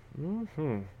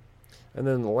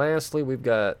then lastly, we've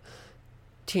got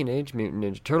Teenage Mutant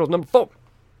Ninja Turtles number 4.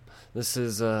 This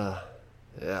is,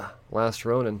 Last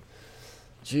Ronin.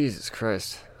 Jesus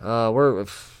Christ. We're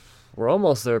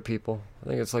almost there, people. I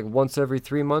think it's like once every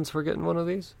 3 months we're getting one of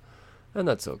these. And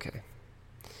that's okay.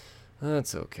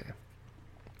 That's okay.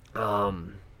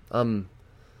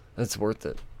 It's worth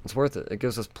it. It's worth it. It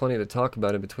gives us plenty to talk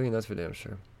about in between, that's for damn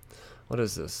sure. What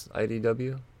is this?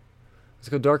 IDW? Let's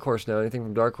go Dark Horse now. Anything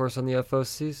from Dark Horse on the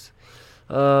FOCs?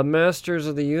 Masters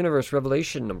of the Universe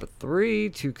Revelation number 3.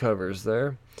 2 covers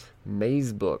there.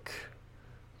 Maze Book.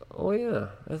 Oh yeah,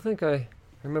 I think I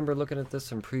remember looking at this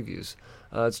in previews.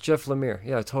 It's Jeff Lemire.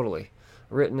 Yeah, totally.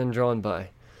 Written and drawn by.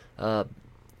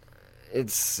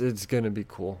 It's gonna be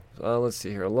cool. Let's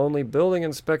see here. A lonely building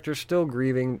inspector, still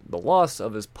grieving the loss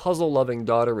of his puzzle-loving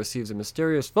daughter, receives a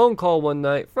mysterious phone call one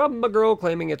night from a girl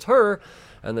claiming it's her,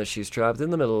 and that she's trapped in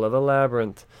the middle of a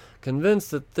labyrinth.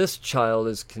 Convinced that this child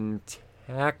is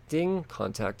contacting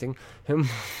him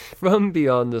from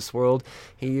beyond this world,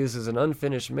 he uses an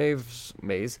unfinished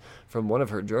maze from one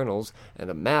of her journals and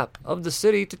a map of the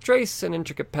city to trace an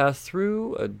intricate path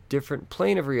through a different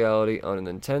plane of reality on an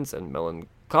intense and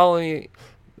melancholy.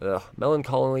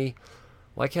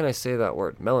 Why can't I say that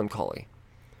word? Melancholy.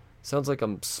 Sounds like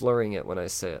I'm slurring it when I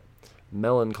say it.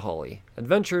 Melancholy.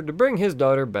 Adventure to bring his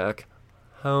daughter back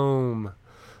home.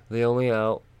 The only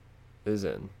out is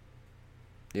in.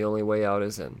 The only way out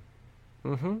is in.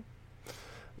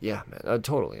 Yeah, man.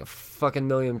 Totally. A fucking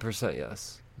 1,000,000%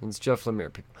 yes. It's Jeff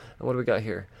Lemire, people. And what do we got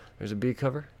here? There's a B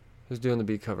cover. Who's doing the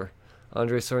B cover?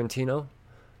 Andre Sorrentino?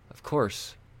 Of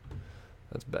course.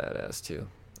 That's badass, too.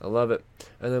 I love it.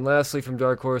 And then lastly, from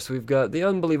Dark Horse, we've got The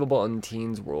Unbelievable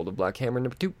Unteens World of Black Hammer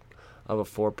number 2 of a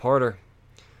 4-parter.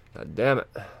 God damn it.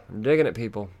 I'm digging it,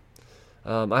 people.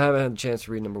 I haven't had a chance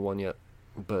to read number 1 yet,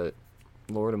 but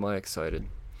Lord, am I excited.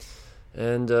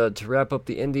 And to wrap up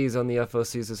the indies on the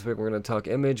FOCs this week, we're going to talk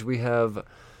Image. We have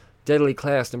Deadly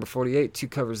Class number 48, 2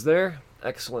 covers there.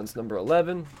 Excellence number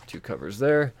 11, 2 covers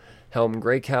there. Helm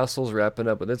Greycastle's wrapping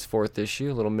up with its 4th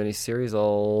issue, a little mini-series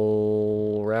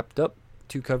all wrapped up,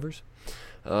 2 covers.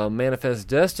 Manifest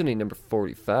Destiny number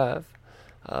 45.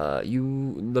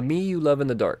 The Me You Love in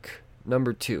the Dark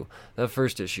number 2. That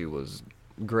first issue was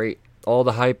great. All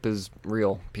the hype is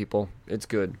real, people. It's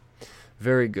good.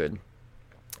 Very good.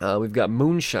 We've got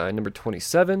Moonshine number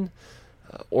 27.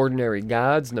 Ordinary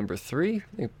Gods number 3. I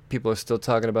think people are still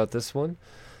talking about this one.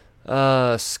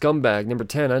 Scumbag number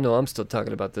 10. I know I'm still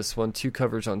talking about this one. 2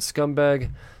 covers on Scumbag.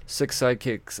 6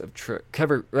 sidekicks of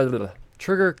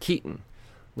Trigger Keaton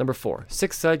number 4.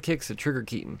 6 sidekicks of Trigger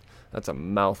Keaton. That's a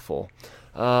mouthful.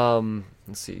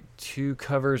 Let's see. 2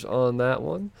 covers on that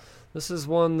one. This is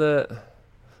one that...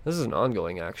 This is an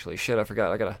ongoing, actually. Shit, I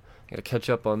forgot. I gotta catch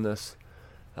up on this.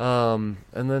 And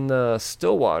then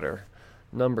Stillwater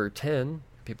number 10.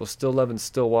 People still loving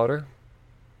Stillwater.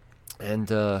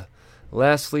 And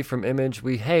lastly, from Image,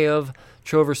 we have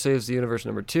Trover Saves the Universe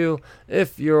number 2.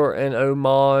 If you're an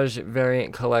homage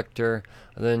variant collector,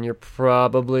 then you're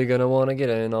probably going to want to get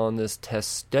in on this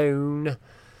Testone.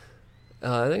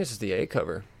 I think it's just the A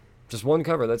cover. Just one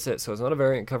cover, that's it. So it's not a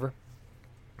variant cover.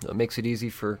 It makes it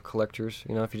easy for collectors,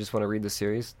 you know, if you just want to read the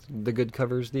series. The good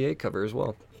cover is the A cover as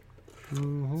well.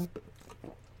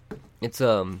 It's,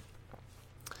 fuck,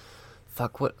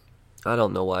 what? I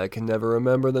don't know why I can never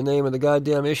remember the name of the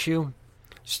goddamn issue.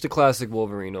 Just a classic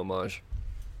Wolverine homage.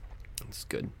 It's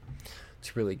good.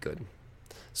 It's really good.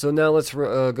 So now let's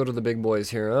go to the big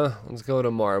boys here, huh? Let's go to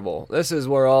Marvel. This is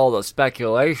where all the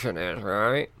speculation is,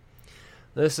 right?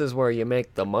 This is where you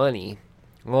make the money.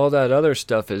 All that other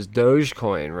stuff is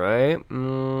Dogecoin, right?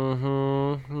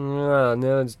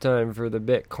 Now it's time for the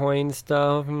Bitcoin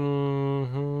stuff.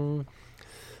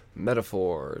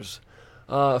 Metaphors.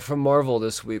 From Marvel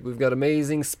this week, we've got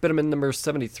Amazing Spider-Man number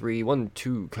 73,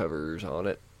 1-2 covers on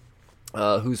it.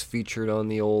 Who's featured on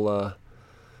the old, what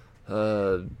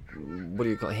do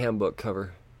you call it, handbook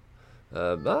cover?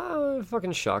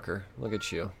 Fucking shocker. Look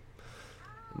at you.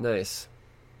 Nice.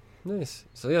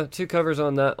 So yeah, 2 covers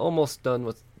on that. Almost done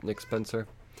with Nick Spencer.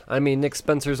 Nick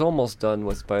Spencer's almost done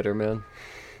with Spider-Man.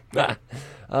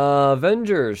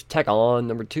 Avengers, Tech On,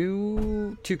 number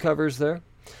 2. 2 covers there.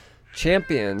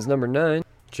 Champions, number 9.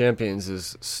 Champions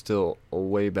is still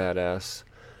way badass.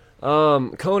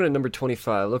 Conan, number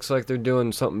 25. Looks like they're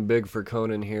doing something big for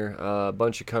Conan here. A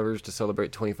bunch of covers to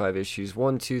celebrate 25 issues.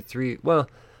 1, 2, 3,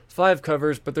 5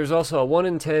 covers, but there's also a 1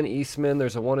 in 10 Eastman,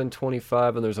 there's a 1 in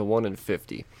 25, and there's a 1 in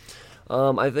 50.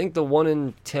 I think the 1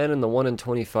 in 10 and the 1 in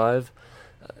 25,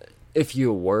 if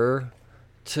you were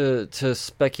to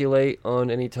speculate on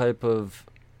any type of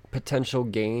potential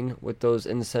gain with those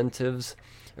incentives,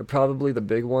 are probably the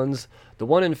big ones. The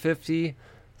 1 in 50 is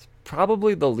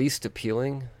probably the least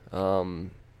appealing.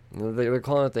 They're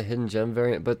calling it the hidden gem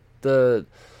variant, but the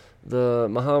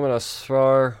Muhammad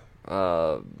Asrar,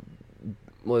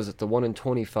 was it the 1 in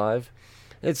 25?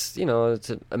 It's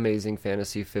an Amazing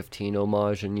Fantasy 15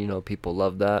 homage, and people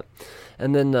love that.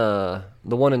 And then the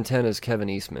 1 in 10 is Kevin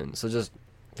Eastman. So just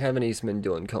Kevin Eastman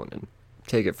doing Conan.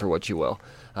 Take it for what you will.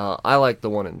 I like the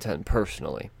 1 in 10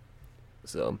 personally.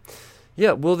 So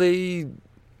yeah, will they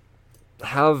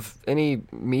have any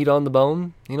meat on the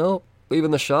bone?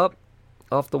 Leaving the shop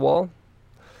off the wall?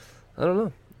 I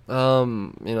don't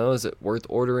know. Is it worth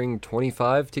ordering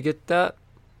 25 to get that?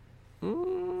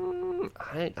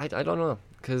 I don't know,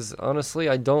 because honestly,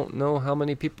 I don't know how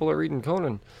many people are reading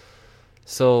Conan.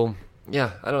 So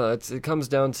yeah, I don't know. It comes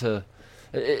down to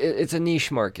it's a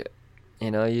niche market.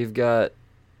 You've got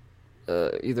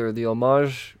either the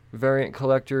homage variant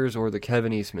collectors or the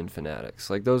Kevin Eastman fanatics.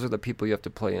 Like, those are the people you have to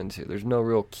play into. There's no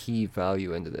real key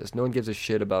value into this. No one gives a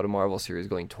shit about a Marvel series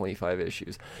going 25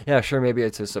 issues. Yeah, sure, maybe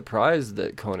it's a surprise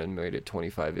that Conan made it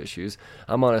 25 issues.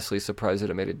 I'm honestly surprised that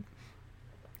it made it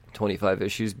 25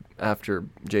 issues after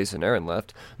Jason Aaron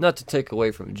left. Not to take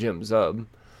away from Jim Zub.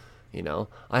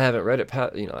 I haven't read it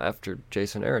after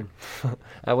Jason Aaron.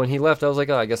 When he left, I was like,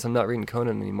 I guess I'm not reading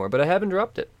Conan anymore. But I haven't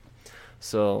dropped it.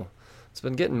 So it's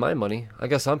been getting my money. I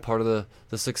guess I'm part of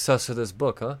the success of this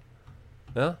book, huh?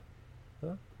 Yeah?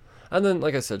 And then,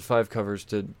 like I said, 5 covers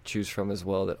to choose from as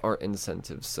well that aren't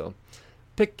incentives. So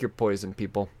pick your poison,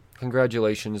 people.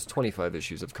 Congratulations, 25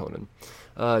 issues of Conan.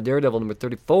 Daredevil number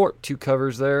 34, 2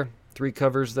 covers there, 3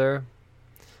 covers there.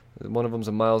 One of them's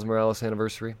a Miles Morales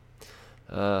anniversary.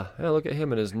 Look at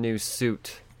him in his new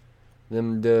suit.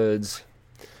 Them duds.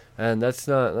 And that's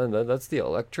the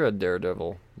Elektra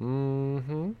Daredevil.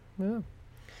 Yeah.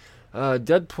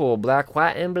 Deadpool, Black,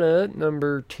 White, and Blood,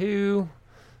 number 2.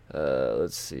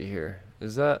 Let's see here.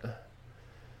 That's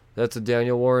a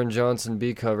Daniel Warren Johnson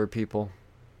B cover, people.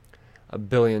 1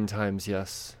 billion times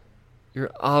yes.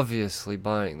 You're obviously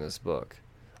buying this book.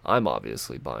 I'm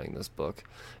obviously buying this book.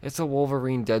 It's a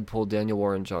Wolverine, Deadpool, Daniel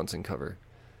Warren Johnson cover.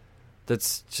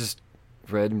 That's just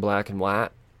red and black and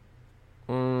white.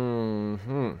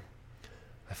 I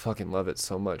fucking love it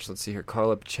so much. Let's see here.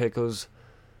 Carla Pacheco's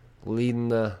leading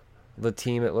the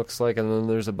team, it looks like, and then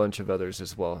there's a bunch of others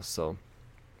as well. So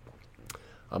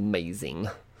amazing.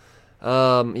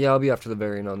 I'll be after the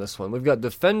variant on this one. We've got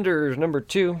Defenders number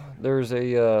 2. There's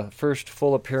a first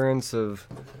full appearance of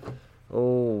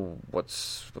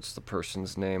what's the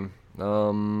person's name?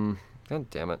 God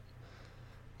damn it.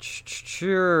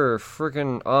 Sure,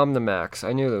 freaking Omnimax.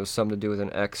 I knew there was something to do with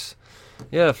an X.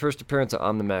 Yeah, first appearance of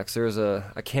Omnimax. There's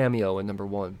a cameo in number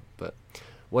 1, but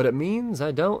what it means,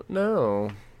 I don't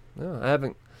know. No, I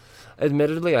haven't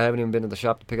even been to the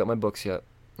shop to pick up my books yet.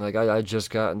 Like, I just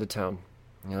got into town.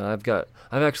 I've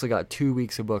actually got 2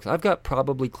 weeks of books. I've got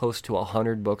probably close to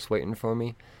 100 books waiting for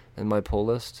me in my pull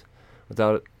list,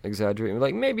 without exaggerating.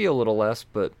 Like, maybe a little less,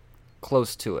 but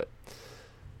close to it.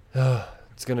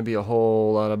 It's going to be a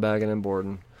whole lot of bagging and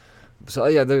boarding. So,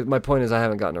 yeah, my point is I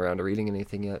haven't gotten around to reading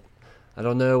anything yet. I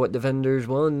don't know what Defenders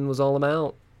 1 was all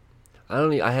about.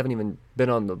 I haven't even been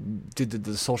on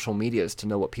the social medias to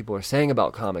know what people are saying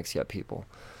about comics yet, people.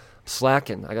 I'm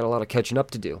slacking. I got a lot of catching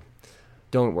up to do.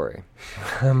 Don't worry.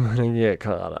 I'm going to get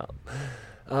caught up.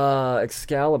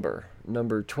 Excalibur,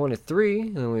 number 23.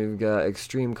 And we've got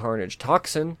Extreme Carnage.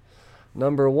 Toxin,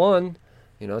 number 1.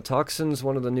 Toxin's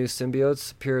one of the new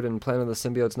symbiotes. Appeared in Planet of the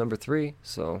Symbiotes number 3.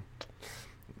 So,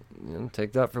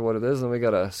 take that for what it is. And we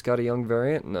got a Scotty Young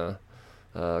variant and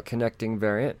a connecting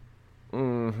variant.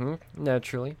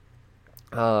 Naturally.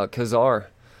 Kazar.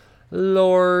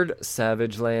 Lord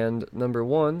Savage Land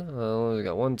 #1. We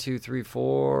got 1, 2, 3,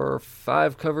 4,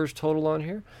 5 covers total on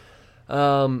here.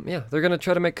 Yeah, they're gonna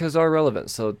try to make Khazar relevant,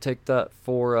 so take that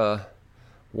for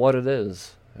what it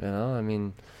is. You know, I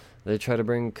mean, they try to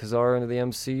bring Khazar into the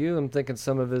MCU. I'm thinking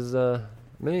some of his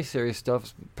miniseries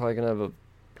stuff's probably gonna have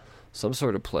some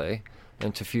sort of play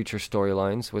into future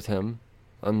storylines with him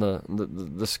on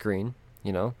the screen.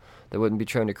 You know, they wouldn't be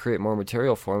trying to create more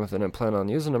material for him if they didn't plan on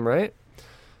using him, right?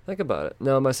 Think about it.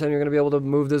 Now, am I saying you're going to be able to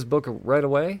move this book right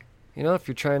away? You know, if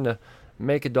you're trying to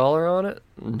make $1 on it?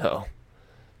 No.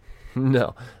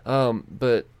 No.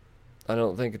 But I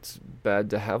don't think it's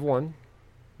bad to have one.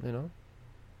 You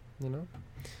know?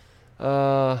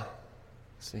 Let's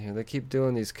see here. They keep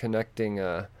doing these connecting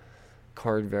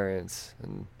card variants.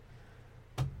 And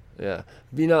yeah.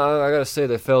 You know, I got to say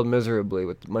they failed miserably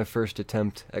with my first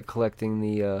attempt at collecting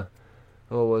the,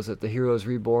 what was it? The Heroes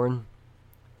Reborn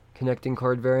connecting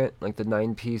card variant, like the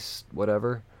 9-piece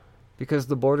whatever, because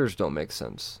the borders don't make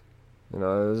sense. You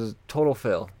know, it was a total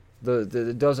fail.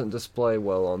 It doesn't display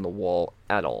well on the wall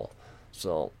at all.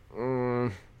 So,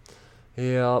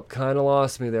 yeah, kind of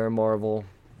lost me there, Marvel.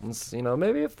 You know,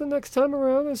 maybe if the next time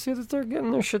around I see that they're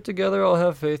getting their shit together, I'll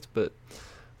have faith, but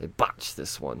they botched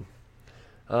this one.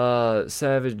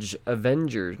 Savage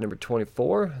Avengers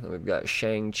 #24. Then we've got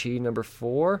Shang-Chi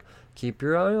 #4. Keep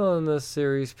your eye on this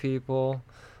series, people.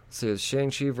 See, it's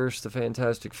Shang-Chi versus the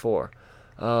Fantastic Four.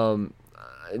 They're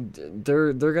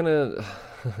gonna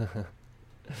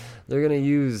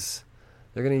use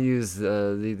these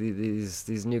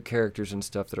new characters and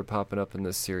stuff that are popping up in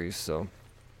this series. So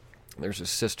there's a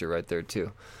sister right there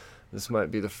too. This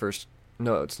might be the first.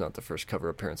 No, it's not the first cover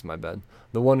appearance. My bad.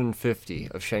 The 1 in 50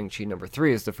 of Shang-Chi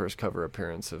 #3 is the first cover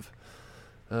appearance of.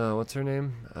 What's her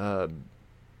name? I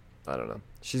don't know.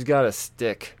 She's got a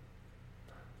stick.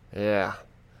 Yeah.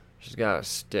 She's got a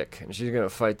stick, and she's going to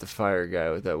fight the fire guy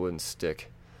with that wooden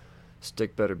stick.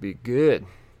 Stick better be good.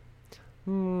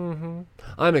 I'm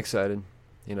excited,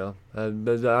 you know.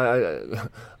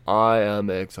 I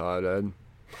am excited,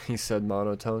 he said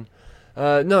monotone.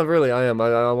 No, really, I am.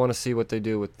 I want to see what they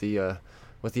do with the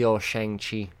old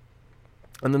Shang-Chi.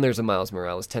 And then there's a Miles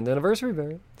Morales 10th anniversary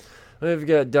variant. We've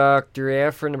got Dr.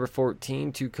 Aphra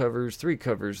 #14, 3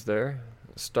 covers there.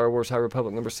 Star Wars High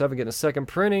Republic #7 getting a second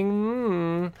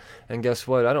printing. And guess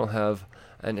what? I don't have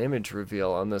an image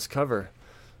reveal on this cover.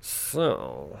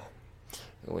 So,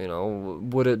 you know,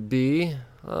 would it be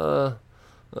Darth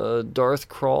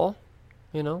Krall?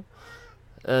 You know?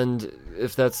 And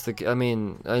if that's I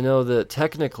mean, I know that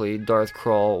technically Darth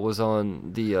Krall was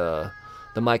on the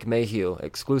Mike Mayhew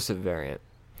exclusive variant.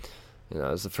 You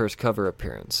know, as the first cover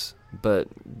appearance. But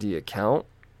do you count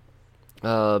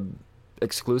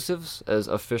exclusives as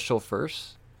official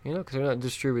first? You know, because they're not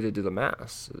distributed to the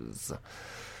masses.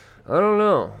 I don't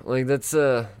know. Like, that's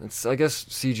I guess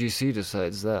CGC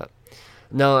decides that.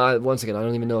 Now, once again, I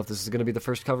don't even know if this is going to be the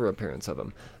first cover appearance of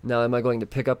him. Now, am I going to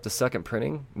pick up the second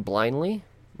printing blindly?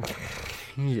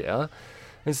 Yeah.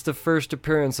 It's the first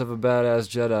appearance of a badass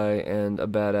Jedi and a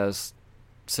badass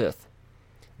Sith.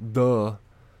 Duh.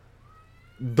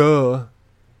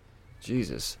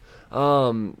 Jesus.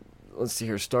 Let's see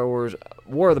here. Star Wars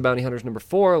War of the Bounty Hunters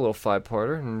 #4, a little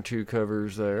 5-parter, and 2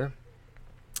 covers there.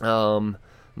 No,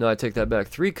 I take that back.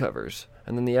 3 covers.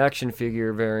 And then the action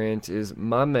figure variant is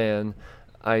my man,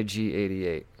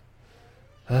 IG-88.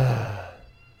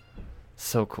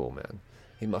 So cool, man.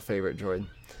 He's my favorite droid.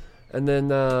 And then,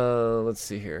 let's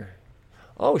see here.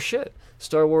 Oh, shit.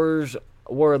 Star Wars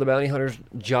War of the Bounty Hunters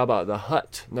Jabba the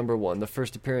Hutt #1. The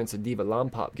first appearance of Diva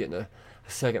Lompop getting a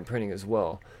second printing as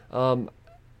well.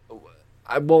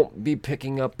 I won't be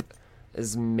picking up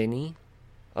as many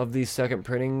of these second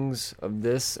printings of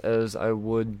this as I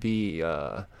would be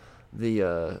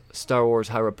the Star Wars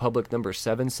High Republic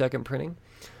 #7 second printing.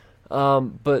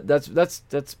 But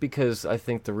that's because I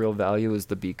think the real value is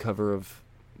the B cover of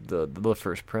the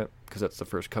first print, because that's the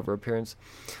first cover appearance.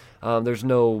 There's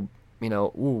no, you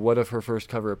know, what if her first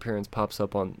cover appearance pops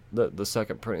up on the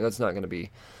second printing? That's not going to be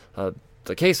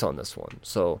the case on this one.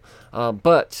 So,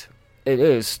 but it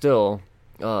is still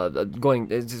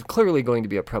it's clearly going to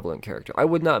be a prevalent character. I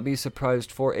would not be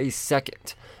surprised for a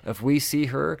second if we see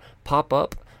her pop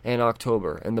up in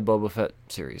October in the Boba Fett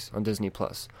series on Disney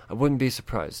Plus. I wouldn't be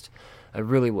surprised. I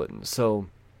really wouldn't. So,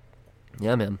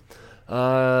 yeah, man.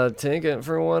 Take it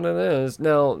for what it is.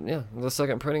 Now, yeah, the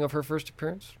second printing of her first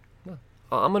appearance. Yeah.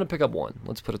 I'm going to pick up 1.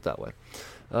 Let's put it that way.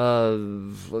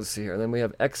 Let's see here. And then we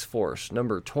have X-Force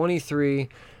 #23,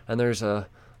 and there's a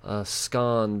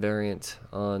Scon variant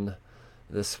on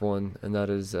this one, and that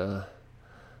is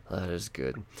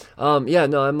good. Yeah,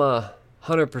 no, I'm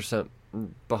 100%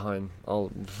 behind.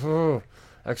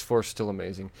 X-Force still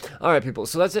amazing. All right, people.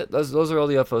 So that's it. Those are all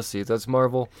the FOCs. That's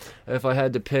Marvel. If I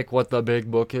had to pick what the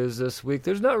big book is this week,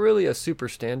 there's not really a super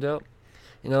standout.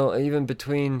 Even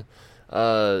between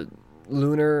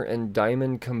Lunar and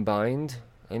Diamond combined,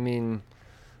 I mean,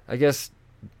 I guess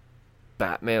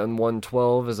Batman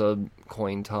 112 is a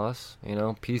coin toss.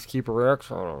 Peacekeeper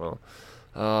X, I don't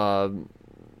know.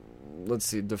 Let's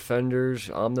see, Defenders,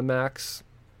 Omnimax.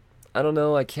 I don't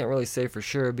know. I can't really say for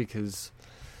sure because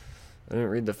I didn't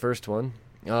read the first one.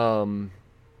 I don't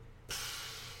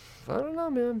know,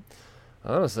 man.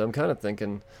 Honestly, I'm kind of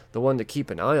thinking the one to keep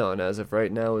an eye on as of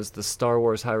right now is the Star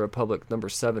Wars High Republic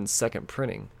 #7 second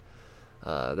printing.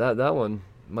 That one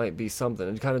might be something.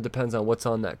 It kind of depends on what's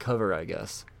on that cover, I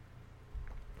guess.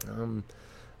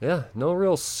 Yeah, no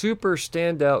real super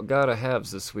standout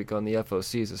gotta-haves this week on the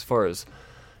FOCs as far as,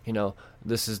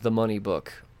 this is the money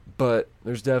book. But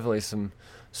there's definitely some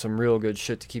real good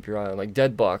shit to keep your eye on. Like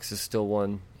Dead Box is still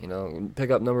one, pick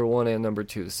up #1 and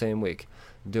 #2 the same week.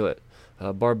 Do it.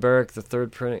 Barbaric, the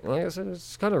third printing. Like I said,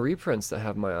 it's kind of reprints that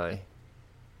have my eye.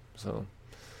 So,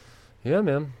 yeah,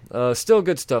 man. Still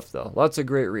good stuff, though. Lots of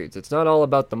great reads. It's not all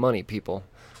about the money, people.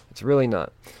 It's really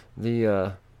not.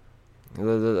 The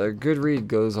good read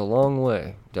goes a long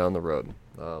way down the road.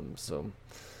 So,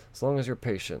 as long as you're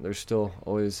patient, there's still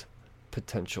always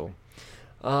potential.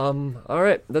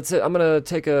 Alright, that's it. I'm going to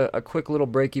take a quick little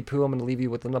breaky poo. I'm going to leave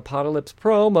you with an Apocalypse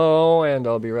promo, and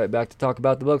I'll be right back to talk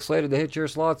about the books later to hit your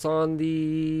slots on the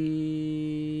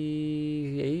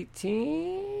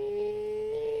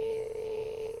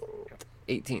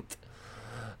 18th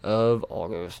of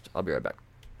August. I'll be right back.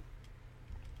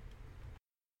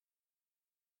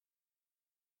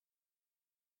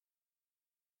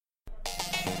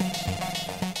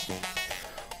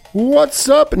 What's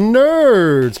up,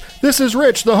 nerds? This is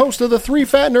Rich, the host of the Three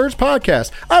Fat Nerds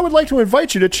podcast. I would like to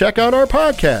invite you to check out our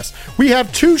podcast. We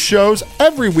have 2 shows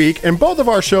every week, and both of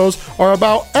our shows are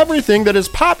about everything that is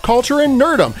pop culture and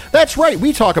nerdom. That's right,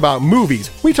 we talk about movies,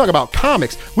 we talk about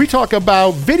comics, we talk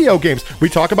about video games, we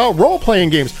talk about role-playing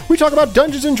games, we talk about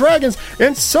Dungeons & Dragons,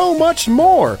 and so much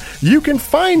more. You can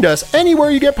find us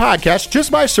anywhere you get podcasts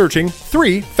just by searching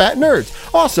Three Fat Nerds.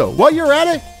 Also, while you're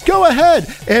at it, go ahead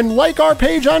and like our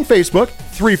page on Facebook,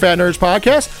 Three Fat Nerds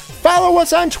Podcast. Follow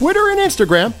us on Twitter and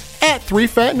Instagram at Three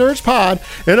Fat Nerds Pod.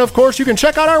 And of course, you can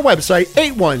check out our website,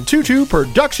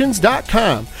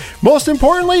 8122productions.com. Most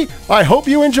importantly, I hope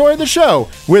you enjoyed the show.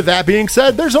 With that being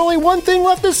said, there's only one thing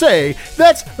left to say.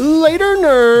 That's later,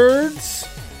 nerds.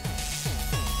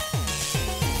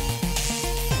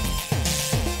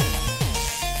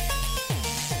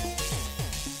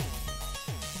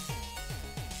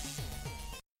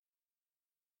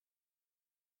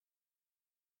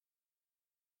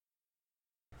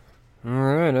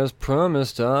 Alright, as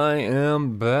promised, I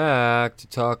am back to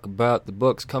talk about the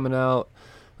books coming out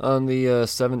on the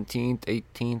 17th,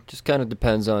 18th. Just kind of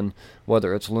depends on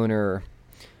whether it's Lunar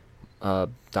or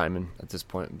Diamond at this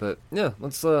point. But yeah,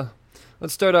 let's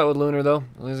start out with Lunar, though.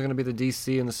 These are going to be the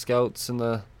DC and the Scouts and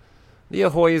the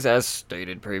Ahoys, as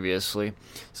stated previously.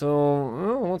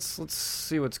 So let's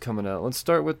see what's coming out. Let's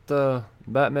start with the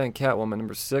Batman Catwoman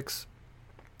 #6.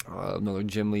 Another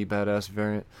Jim Lee badass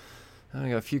variant. I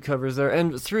got a few covers there,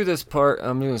 and through this part,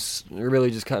 I'm going to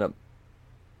really just kind of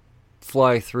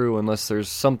fly through unless there's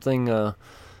something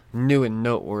new and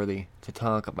noteworthy to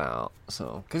talk about.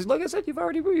 So, because like I said, you've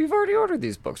already ordered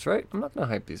these books, right? I'm not going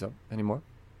to hype these up anymore.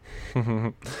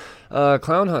 Clown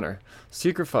Hunter,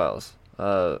 Secret Files,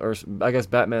 or I guess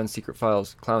Batman Secret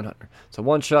Files, Clown Hunter. So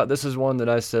one shot. This is one that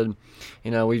I said,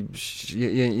 you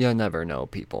never know,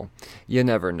 people. You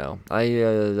never know.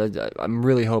 I'm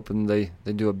really hoping they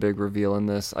do a big reveal in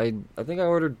this. I think I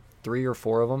ordered 3 or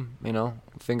 4 of them.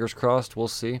 Fingers crossed. We'll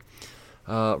see.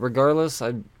 Regardless,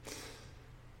 I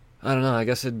don't know. I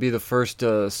guess it'd be the first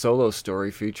solo story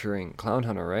featuring Clown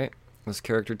Hunter, right? This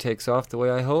character takes off the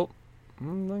way I hope.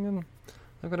 I'm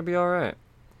gonna be all right.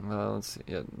 Let's see.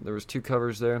 Yeah, there was 2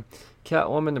 covers there.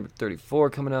 Catwoman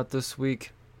 #34 coming out this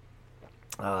week.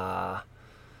 All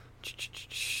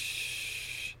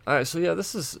right, so yeah,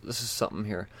 this is something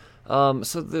here.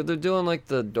 So they're doing like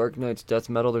the Dark Knight's Death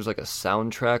Metal. There's like a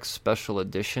soundtrack special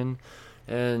edition,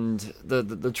 and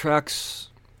the tracks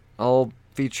all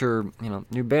feature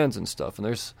new bands and stuff. And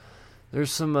there's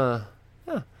some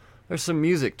there's some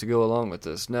music to go along with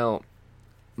this. Now,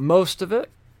 most of the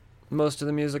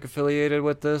music affiliated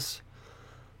with this,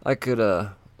 I could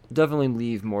definitely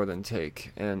leave more than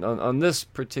take. And on this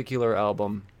particular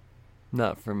album,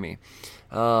 not for me.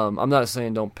 I'm not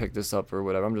saying don't pick this up or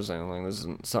whatever. I'm just saying like, this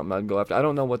isn't something I'd go after. I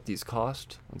don't know what these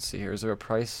cost. Let's see here. Is there a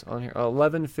price on here?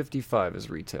 $11.55 is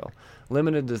retail.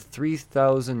 Limited to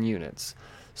 3,000 units.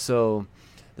 So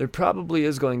there probably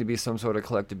is going to be some sort of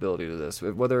collectability to this.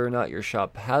 Whether or not your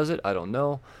shop has it, I don't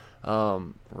know.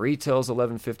 Retail's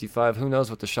 $11.55. Who knows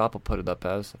what the shop will put it up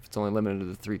as? If it's only limited to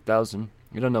the 3,000,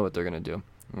 you don't know what they're gonna do.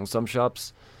 Some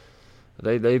shops,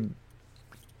 they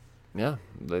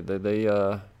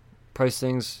price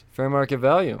things fair market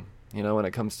value. You know, when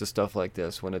it comes to stuff like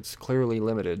this, when it's clearly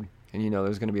limited, and you know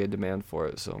there's gonna be a demand for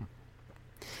it. So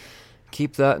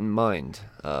keep that in mind.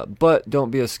 But don't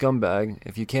be a scumbag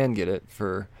if you can get it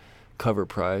for cover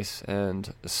price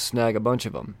and snag a bunch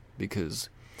of them, because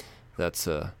it's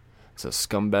a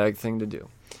scumbag thing to do.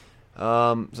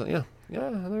 So yeah,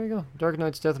 there you go. Dark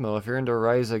Knight's Death Metal. If you're into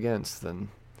Rise Against, then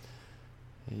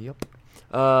yep.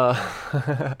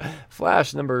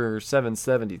 Flash number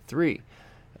 773.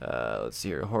 Let's see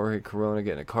here. Jorge Corona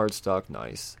getting a cardstock.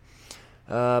 Nice.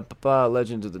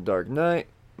 Legend of the Dark Knight.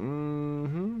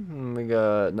 We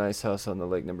got Nice House on the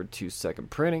Lake number 2, second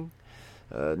printing.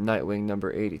 Nightwing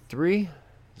number 83.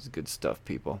 This is good stuff,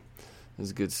 people. This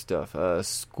is good stuff.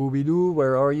 Scooby-Doo,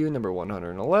 Where Are You? Number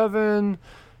 111.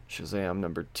 Shazam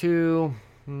number 2.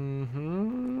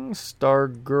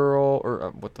 Stargirl,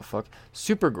 or what the fuck?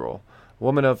 Supergirl,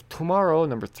 Woman of Tomorrow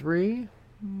number 3.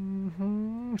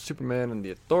 Superman and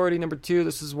the Authority number 2.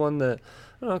 This is one that,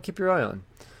 I don't know, keep your eye on.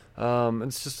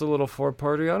 It's just a little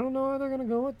 4-parter. I don't know how they're gonna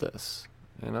go with this.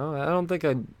 You know, I don't think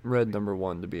I read number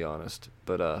 1, to be honest,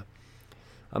 but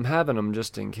I'm having them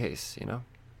just in case. You know.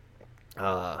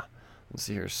 Let's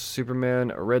see here.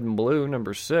 Superman Red and Blue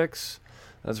number 6.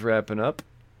 That's wrapping up.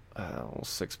 A little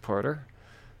 6-parter.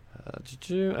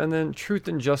 And then Truth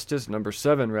and Justice number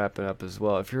 7 wrapping up as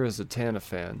well. If you're a Zatanna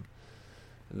fan,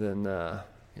 then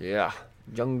yeah,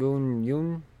 Jung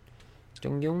Yoon,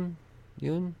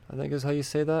 I think is how you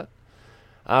say that.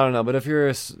 I don't know, but if you're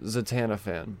a Zatanna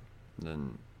fan,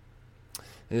 then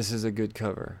this is a good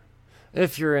cover.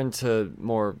 If you're into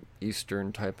more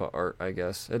Eastern type of art, I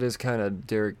guess. It is kind of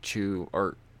Derek Chu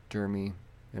art, Jeremy,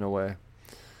 in a way.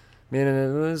 I mean,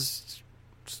 it was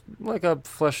like a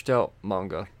fleshed out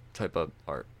manga type of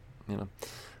art, you know.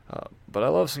 But I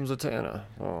love some Zatanna.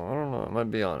 Oh, I don't know, I might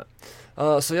be on it.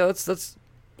 So yeah, that's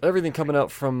everything coming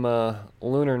out from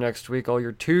Lunar next week. All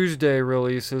your Tuesday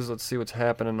releases. Let's see what's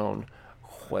happening on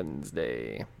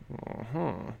Wednesday.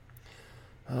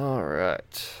 All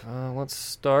right. Let's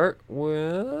start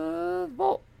with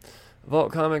Vault.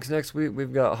 Vault Comics next week.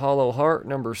 We've got Hollow Heart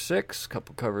number 6.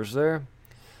 Couple covers there.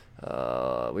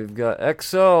 We've got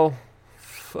XO.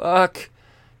 Fuck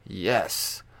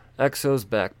yes. XO's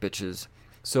back, bitches.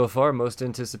 So far, most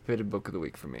anticipated book of the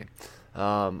week for me.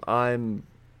 I'm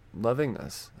loving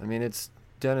this. I mean, it's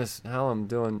Dennis Hallam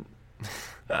doing...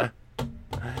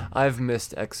 I've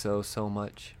missed XO so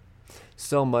much.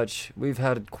 So much. We've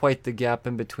had quite the gap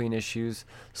in between issues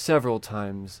several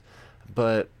times.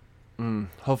 But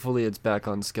hopefully it's back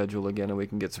on schedule again and we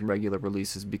can get some regular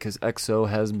releases because XO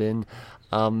has been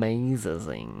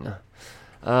amazing.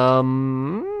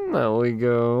 Now we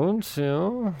go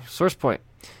to Source Point.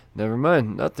 Never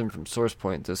mind, nothing from Source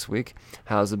Point this week.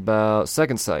 How's about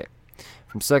Second Sight?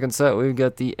 From Second Sight, we've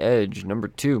got The Edge, number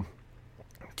 2.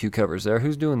 2 covers there.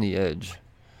 Who's doing The Edge?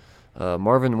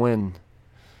 Marvin Wynn.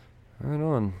 Right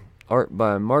on. Art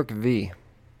by Mark V.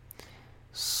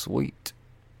 Sweet.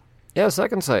 Yeah,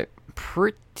 Second Sight.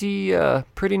 Pretty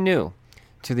new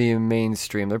to the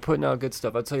mainstream. They're putting out good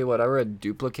stuff. I'll tell you what, I read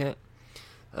Duplicate.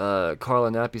 Carla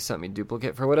Nappi sent me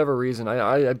Duplicate. For whatever reason,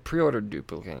 I pre-ordered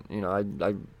Duplicate. You know,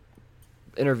 I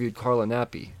interviewed Carla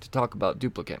Nappi to talk about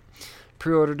Duplicate.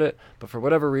 Pre-ordered it, but for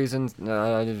whatever reason,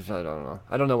 I don't know.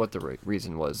 I don't know what the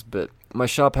reason was, but my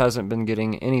shop hasn't been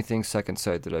getting anything Second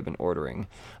Sight that I've been ordering.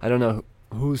 I don't know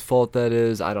whose fault that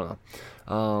is. I don't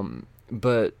know.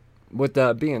 But with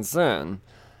that being said,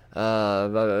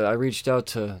 I reached out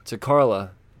to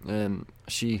Carla, and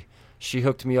she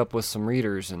hooked me up with some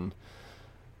readers, and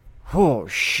oh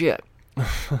shit.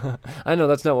 I know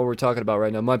that's not what we're talking about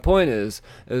right now. My point is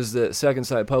that Second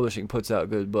Sight Publishing puts out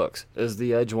good books. Is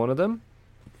The Edge one of them?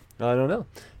 I don't know.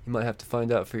 You might have to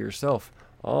find out for yourself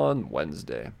on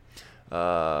Wednesday.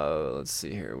 Let's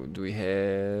see here. What do we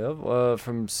have?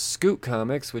 From Scoot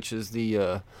Comics, which is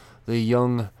the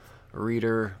young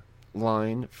reader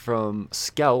line from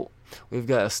Scout, we've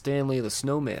got Stanley the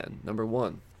Snowman, number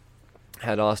 1.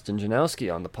 Had Austin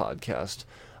Janowski on the podcast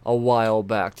a while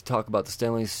back to talk about the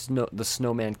Stanley the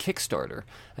Snowman Kickstarter.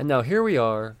 And now here we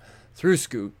are, through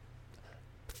Scoot,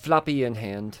 floppy in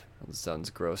hand, That sounds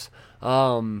gross.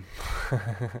 Nothing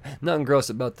gross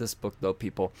about this book, though,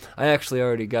 people. I actually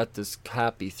already got this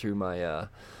copy through my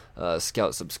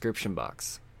Scout subscription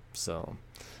box. So,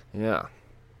 yeah,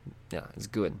 it's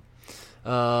good.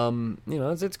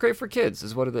 It's great for kids,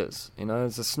 is what it is.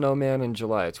 It's a snowman in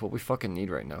July. It's what we fucking need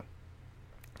right now.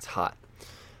 It's hot.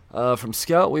 From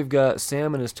Scout, we've got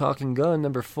Sam and His Talking Gun,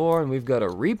 number 4, and we've got a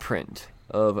reprint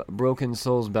of Broken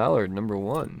Souls Ballad, number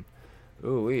 1.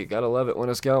 Ooh, we gotta love it when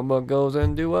a Scout book goes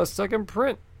into a second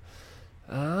print.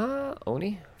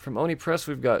 Oni. From Oni Press,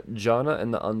 we've got Jana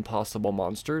and the Unpossible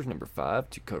Monsters, number 5,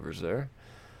 2 covers there.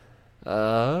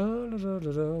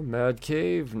 Mad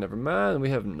Cave, never mind. We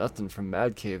have nothing from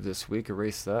Mad Cave this week.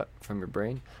 Erase that from your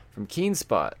brain. From Keen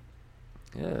Spot.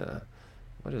 Yeah.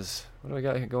 What do I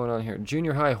got here going on here?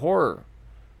 Junior High Horror.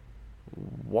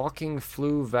 Walking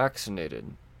Flu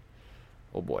Vaccinated.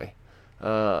 Oh boy.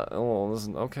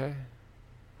 Listen, okay.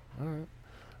 Alright.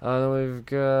 Then we've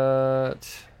got...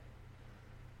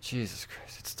 Jesus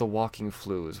Christ. It's the Walking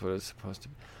Flu is what it's supposed to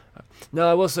be. Now,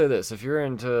 I will say this. If you're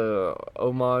into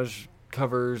homage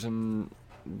covers and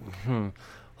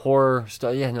horror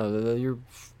stuff, you'll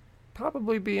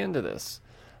probably be into this.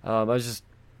 I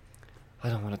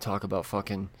don't want to talk about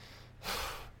fucking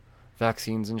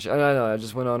vaccines and shit. I know, I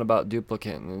just went on about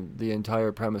Duplicate, and the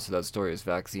entire premise of that story is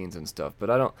vaccines and stuff, but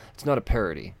it's not a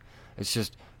parody. It's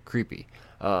just creepy.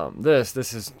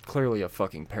 This is clearly a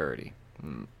fucking parody.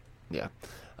 Yeah.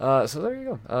 So there you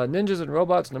go. Ninjas and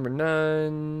Robots, number 9.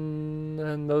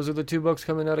 And those are the 2 books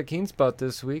coming out of Keen Spot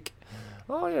this week.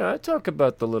 Oh, yeah, I talk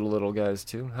about the little guys,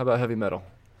 too. How about Heavy Metal?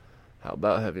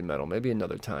 Maybe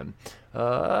another time.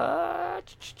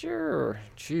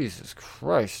 Jesus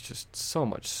Christ, just so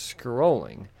much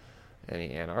scrolling.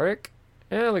 Any Antarctic?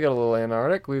 And we got a little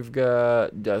Antarctic. We've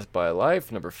got Death by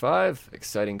Life, number 5.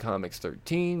 Exciting Comics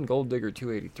 13. Gold Digger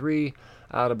 283.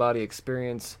 Out of Body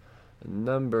Experience,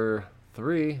 number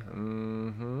 3.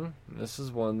 This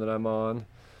is one that I'm on.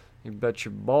 You bet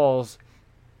your balls.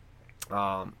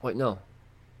 Wait, no,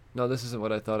 this isn't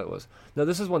what I thought it was. No,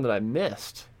 this is one that I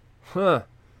missed. Yeah,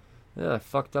 I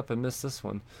fucked up and missed this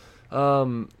one.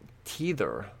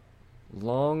 Teether,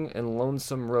 Long and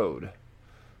Lonesome Road.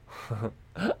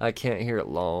 I can't hear it,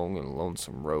 Long and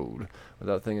Lonesome Road,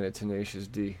 without thinking of Tenacious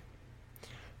D.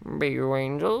 Be you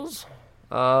angels.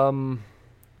 What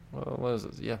is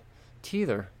this? Yeah,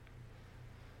 Teether.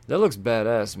 That looks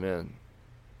badass, man.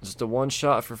 Just a one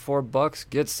shot for $4.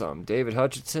 Get some. David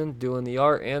Hutchinson doing the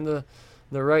art and the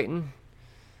writing.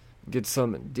 Get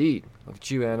some indeed. Look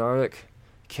at you, Antarctic.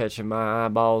 Catching my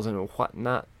eyeballs and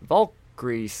whatnot.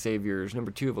 Valkyrie Saviors,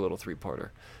 number 2 of a little 3-parter.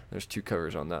 There's 2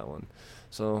 covers on that one.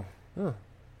 So, a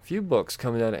few books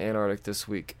coming out of Antarctic this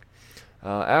week.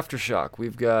 Aftershock,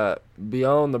 we've got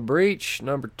Beyond the Breach,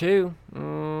 number 2.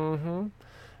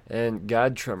 And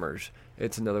God Tremors.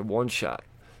 It's another one-shot.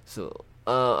 So,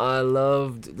 I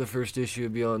loved the first issue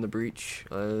of Beyond the Breach.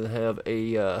 I have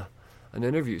an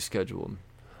interview scheduled.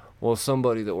 Well,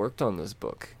 somebody that worked on this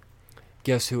book.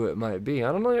 Guess who it might be?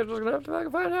 I don't know. You're just going to have to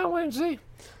find out, wait and see.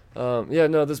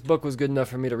 This book was good enough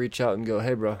for me to reach out and go,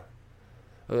 hey, bro.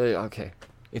 Okay,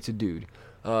 it's a dude.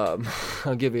 I'll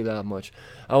give you that much.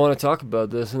 I want to talk about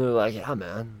this. And they're like, yeah,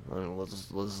 man. Let's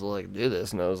do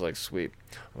this. And I was like, sweet.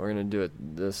 We're going to do it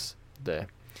this day.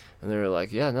 And they were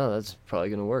like, yeah, no, that's probably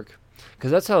going to work.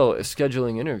 Because that's how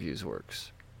scheduling interviews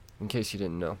works, in case you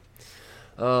didn't know.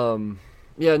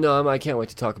 I can't wait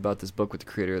to talk about this book with the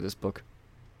creator of this book.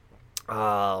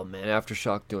 Oh, man,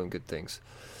 Aftershock doing good things.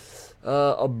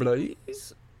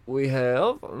 Ablaze, we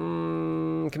have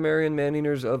Cimmerian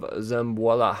Man-Eaters of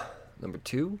Zamboula, number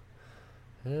 2.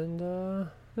 And,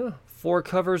 4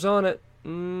 covers on it.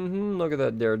 Look at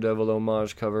that Daredevil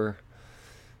homage cover.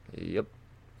 Yep.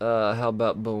 How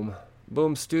about Boom?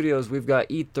 Boom Studios, we've got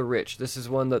Eat the Rich. This is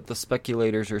one that the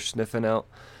speculators are sniffing out.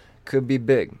 Could be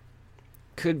big.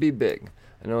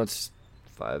 I know it's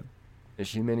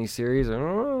 5-issue miniseries. I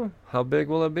don't know. How big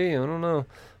will it be? I don't know.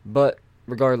 But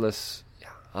regardless,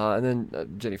 yeah. And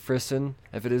then Jenny Frison,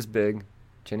 if it is big.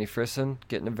 Jenny Frison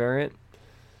getting a variant.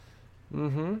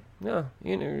 Yeah.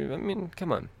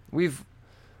 Come on.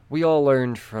 We all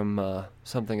learned from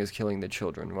Something is Killing the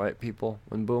Children, right, people?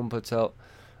 When Boom puts out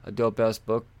a dope-ass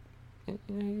book,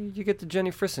 you get the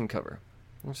Jenny Frison cover.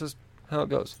 It's just how it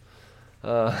goes.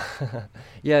 I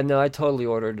totally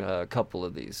ordered a couple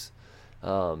of these.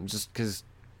 Just because,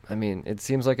 it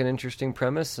seems like an interesting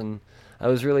premise, and I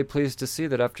was really pleased to see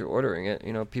that after ordering it,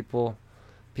 people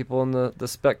in the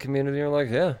spec community are like,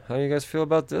 yeah, how do you guys feel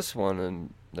about this one?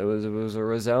 And it was a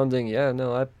resounding,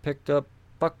 I picked up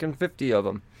fucking 50 of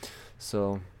them.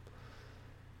 So,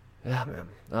 Yeah,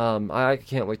 man. I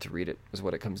can't wait to read it, is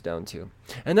what it comes down to.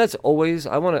 And that's always,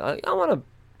 I want to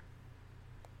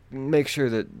make sure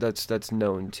that that's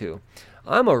known too.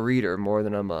 I'm a reader more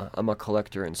than I'm a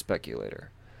collector and speculator.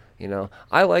 You know,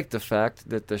 I like the fact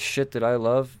that the shit that I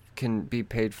love can be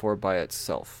paid for by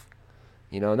itself.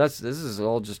 You know, this is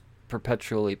all just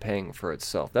perpetually paying for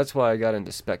itself. That's why I got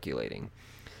into speculating.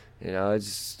 You know,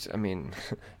 I mean,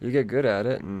 you get good at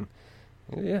it, and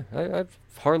yeah, I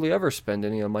hardly ever spend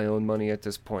any of my own money at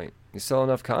this point. You sell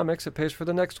enough comics, it pays for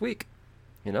the next week.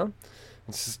 You know?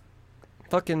 It's just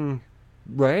fucking,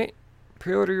 right?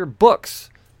 Pre-order your books.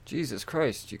 Jesus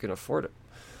Christ, you can afford it.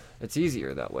 It's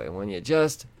easier that way when you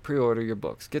just pre-order your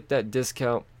books. Get that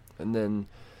discount, and then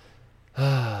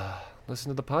listen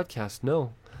to the podcast.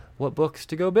 Know what books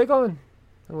to go big on.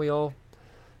 And we all...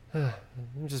 it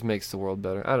just makes the world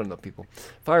better. I don't know, people.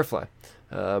 Firefly.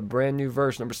 Brand new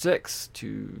verse, number 6.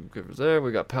 2 covers there.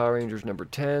 We got Power Rangers, number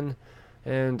 10.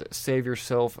 And Save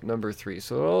Yourself, number 3.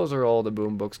 So those are all the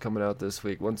Boom books coming out this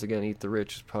week. Once again, Eat the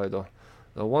Rich is probably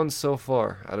the one so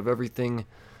far out of everything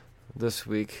this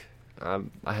week.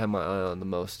 I have my eye on the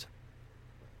most.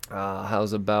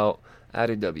 How's about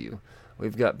IDW?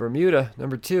 We've got Bermuda,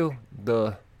 number 2.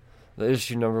 The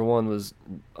issue number 1 was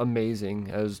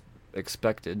amazing, as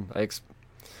expected.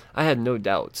 I had no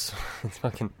doubts. It's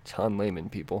fucking John Layman,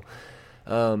 people.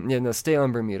 Stay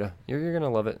on Bermuda. You're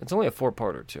gonna love it. It's only a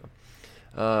 4-parter too.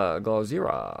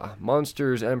 Galzira,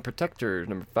 Monsters and Protectors,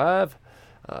 number 5.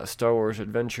 Star Wars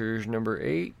Adventures, number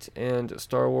 8, and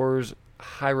Star Wars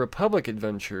High Republic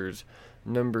Adventures,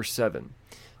 number 7.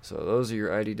 So those are your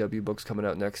IDW books coming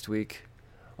out next week.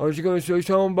 Are you going to say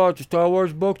something about the Star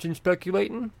Wars books and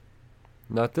speculating?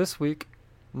 Not this week.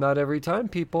 Not every time,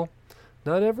 people.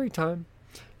 Not every time.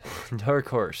 Dark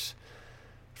Horse.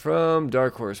 From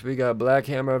Dark Horse, we got Black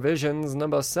Hammer Visions,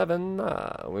 number 7.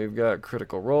 We've got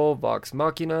Critical Role, Vox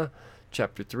Machina,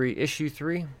 Chapter 3, Issue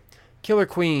 3. Killer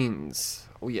Queens.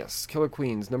 Oh, yes, Killer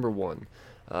Queens, number 1.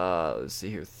 Let's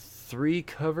see here. 3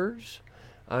 covers.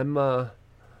 I'm going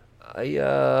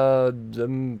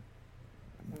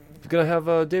to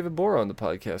have David Bohr on the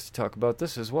podcast to talk about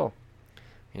this as well.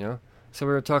 You know? So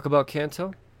we're going to talk about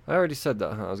Kanto. I already said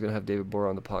that, huh? I was going to have David Bohr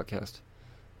on the podcast.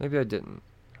 Maybe I didn't.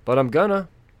 But I'm gonna.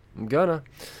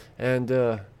 And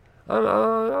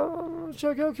I'll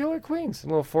check out Killer Queens. A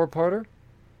little 4-parter.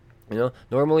 You know,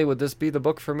 normally would this be the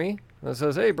book for me? That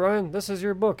says, hey, Brian, this is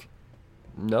your book.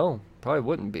 No, probably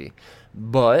wouldn't be.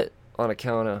 But on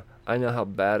account of I know how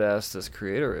badass this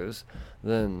creator is,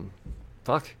 then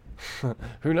fuck.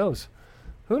 Who knows?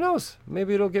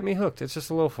 Maybe it'll get me hooked. It's just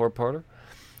a little 4-parter.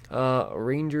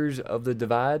 Rangers of the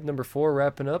Divide, number 4,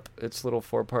 wrapping up its little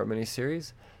 4-part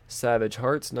miniseries. Savage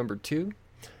Hearts, number 2.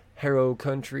 Harrow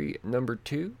Country, number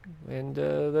 2. And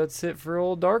that's it for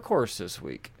old Dark Horse this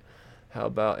week. How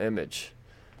about Image?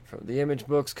 From the Image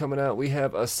books coming out, we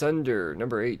have Ascender,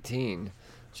 number 18.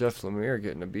 Jeff Lemire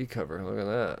getting a B cover. Look at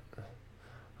that.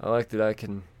 I like that I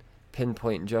can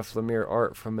pinpoint Jeff Lemire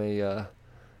art from a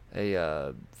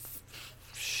what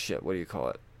do you call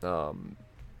it?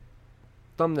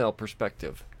 Thumbnail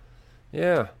perspective.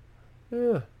 Yeah.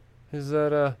 Is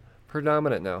that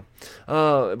predominant now?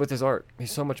 With his art,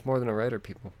 he's so much more than a writer,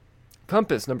 people.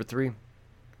 Compass, number 3.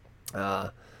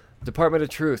 Department of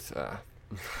Truth.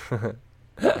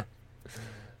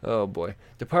 Oh boy.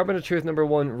 Department of Truth, number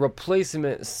 1.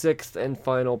 Replacement, 6th and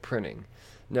final printing.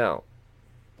 Now,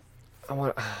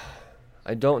 I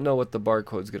don't know what the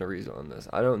barcode's going to read on this.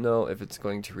 I don't know if it's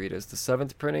going to read as the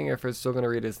 7th printing or if it's still going to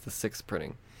read as the 6th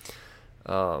printing.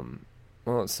 Well,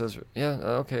 it says,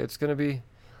 okay, it's going to be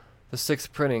the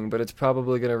 6th printing, but it's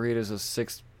probably going to read as a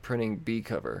 6th printing B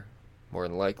cover, more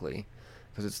than likely,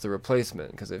 because it's the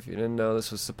replacement. Because if you didn't know,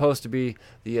 this was supposed to be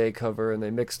the A cover, and they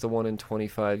mixed the 1 in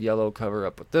 25 yellow cover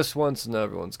up with this one, so now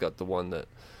everyone's got the one that,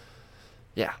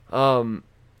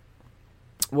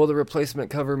 well, the replacement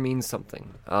cover means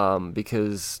something,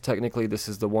 because technically this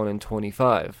is the 1 in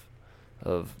 25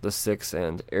 of the 6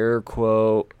 and air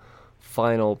quote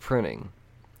final printing.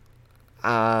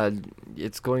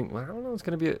 It's going, I don't know, it's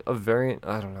going to be a variant.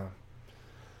 I don't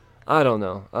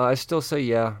know. I still say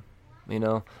yeah, you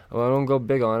know. Well, I don't go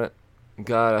big on it.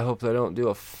 God, I hope they don't do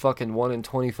a fucking 1 in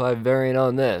 25 variant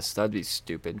on this. That'd be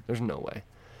stupid. There's no way.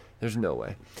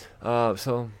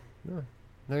 So, yeah,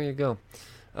 there you go.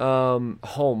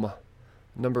 Home,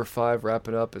 number 5,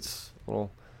 wrapping up its little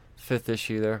 5th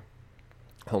issue there.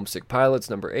 Homesick Pilots,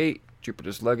 number 8.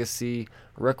 Jupiter's Legacy,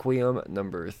 Requiem,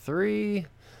 number 3.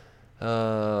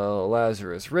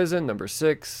 Lazarus Risen, number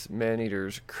 6.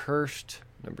 Maneater's Cursed,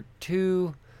 number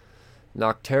 2.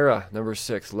 Noctera, number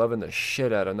 6. Loving the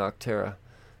shit out of Noctera.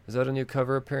 Is that a new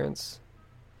cover appearance?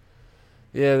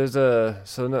 Yeah,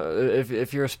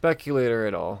 if you're a speculator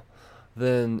at all,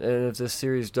 then and if this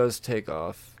series does take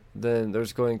off, then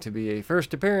there's going to be a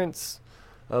first appearance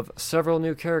of several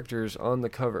new characters on the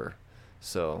cover.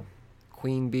 So,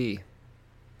 Queen Bee.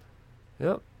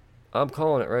 Yep, I'm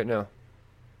calling it right now.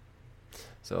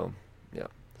 So, yeah.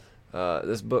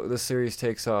 This series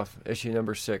takes off. Issue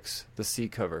number 6, the C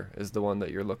cover is the one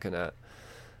that you're looking at.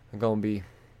 Gonna be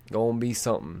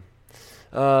something.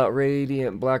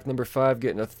 Radiant Black number 5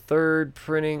 getting a third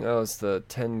printing. Oh, it's the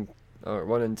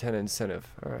 1 in 10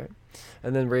 incentive. All right,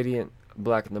 and then Radiant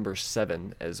Black number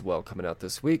 7 as well coming out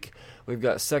this week. We've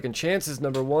got Second Chances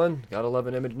number 1. Got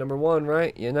 11 image number 1,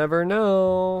 right? You never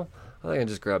know. I think I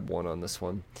just grabbed 1 on this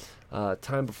one.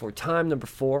 Time Before Time number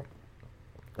 4.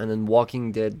 And then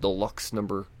Walking Dead Deluxe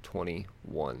number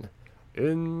 21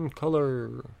 in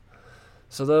color.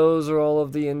 So those are all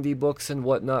of the indie books and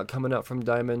whatnot coming out from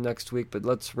Diamond next week. But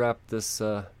let's wrap this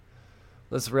son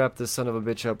of a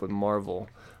bitch up with Marvel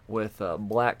with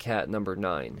Black Cat number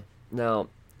 9. Now,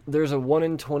 there's a 1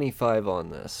 in 25 on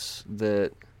this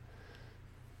that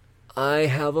I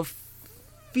have a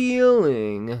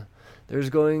feeling there's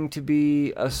going to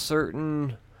be a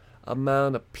certain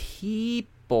amount of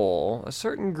people, a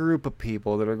certain group of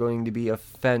people that are going to be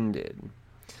offended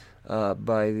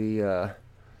by the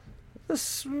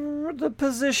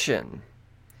position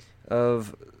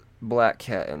of Black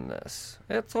Cat in this.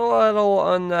 It's a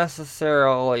little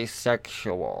unnecessarily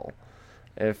sexual,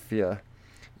 if you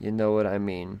know what I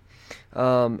mean.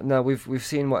 Now we've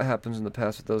seen what happens in the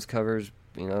past with those covers.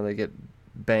 You know, they get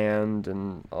banned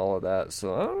and all of that.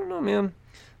 So I don't know, man.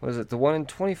 What is it? The 1 in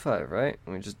 25, right?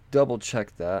 Let me just double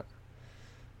check that.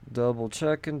 Double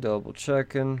checking.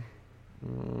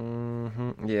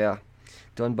 Yeah,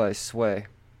 done by Sway.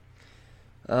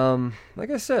 Like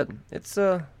I said, it's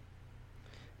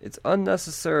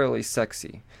unnecessarily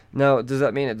sexy. Now, does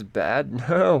that mean it's bad?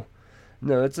 No,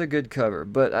 it's a good cover.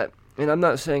 But I'm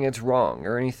not saying it's wrong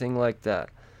or anything like that.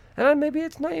 And maybe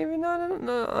it's not even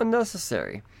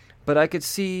unnecessary. But I could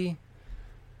see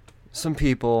some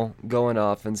people going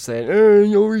off and saying,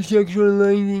 "You're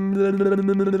sexualizing,"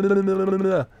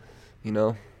 you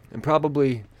know, and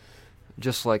probably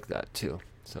just like that too.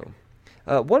 So,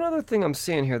 one other thing I'm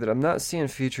seeing here that I'm not seeing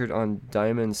featured on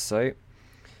Diamond's site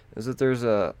is that there's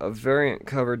a variant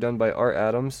cover done by Art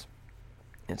Adams.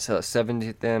 It's a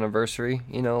 70th anniversary,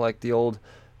 you know, like the old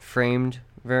framed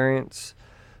variants.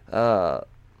 Yeah,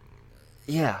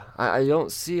 I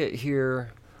don't see it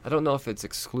here. I don't know if it's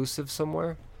exclusive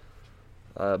somewhere.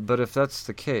 But if that's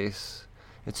the case,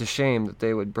 it's a shame that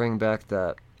they would bring back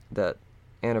that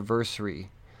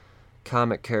anniversary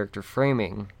comic character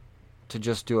framing to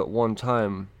just do it one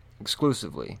time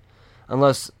exclusively.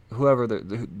 Unless whoever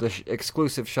the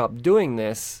exclusive shop doing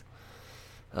this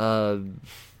does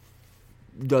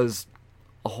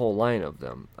a whole line of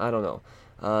them. I don't know.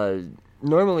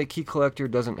 Normally, Key Collector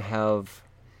doesn't have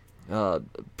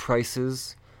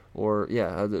prices or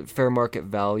the fair market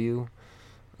value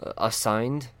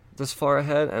assigned this far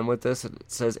ahead, and with this it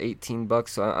says $18,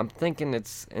 so I'm thinking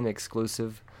it's an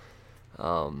exclusive.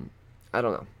 I don't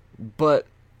know, but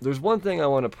there's one thing I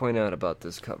want to point out about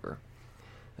this cover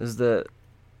is that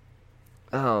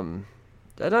and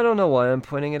I don't know why I'm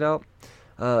pointing it out.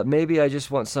 Maybe I just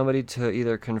want somebody to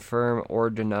either confirm or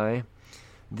deny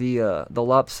the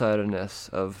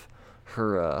lopsidedness of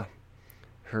her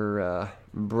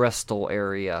breastal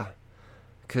area.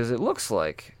 Because it looks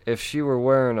like if she were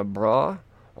wearing a bra,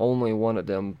 only one of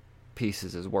them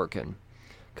pieces is working.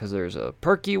 Because there's a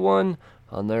perky one,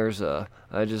 and there's a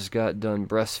I just got done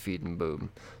breastfeeding boob.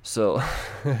 So,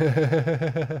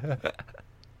 yeah,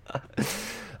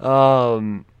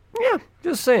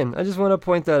 just saying. I just want to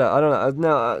point that out. I don't know.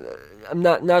 Now, I'm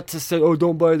not to say, oh,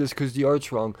 don't buy this because the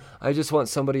art's wrong. I just want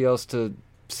somebody else to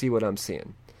see what I'm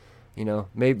seeing. You know,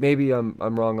 maybe I'm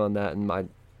wrong on that, and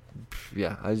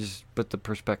but the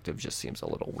perspective just seems a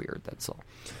little weird, that's all.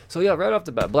 So yeah, right off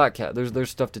the bat, Black Cat, there's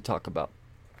stuff to talk about.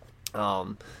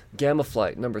 Gamma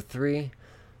Flight, number 3.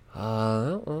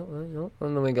 And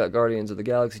then we got Guardians of the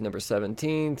Galaxy, number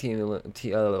 17,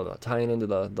 tying into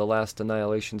the last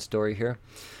Annihilation story here.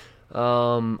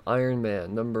 Iron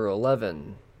Man, number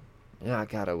 11. Yeah,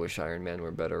 God, I wish Iron Man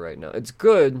were better right now. It's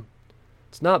good.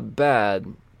 It's not bad,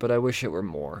 but I wish it were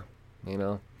more, you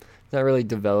know? Not really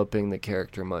developing the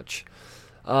character much.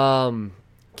 Kang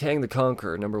the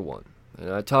Conqueror, number 1.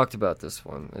 And I talked about this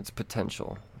one. Its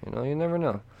potential. You know, you never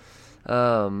know.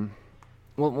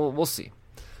 We'll see.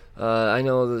 I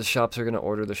know the shops are going to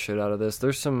order the shit out of this.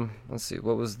 There's some... Let's see.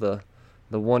 What was the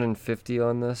 1 in 50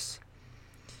 on this?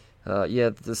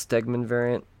 The Stegman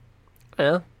variant.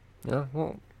 Yeah.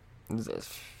 Well...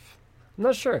 I'm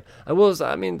not sure. I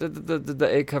mean, the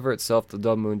A cover itself, the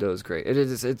Dub Mundo, is great.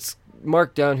 It's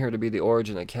marked down here to be the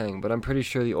Origin of Kang, but I'm pretty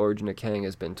sure the Origin of Kang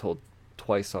has been told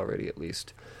twice already, at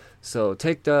least. So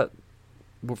take that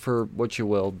for what you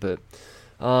will. But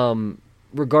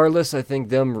regardless, I think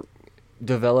them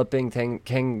developing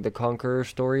Kang the Conqueror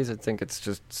stories, I think it's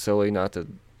just silly not to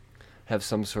have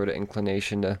some sort of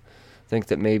inclination to think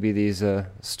that maybe these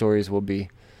stories will be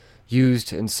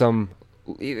used in some,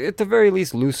 at the very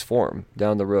least, loose form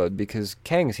down the road, because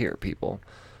Kang's here, people.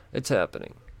 It's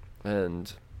happening.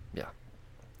 And yeah.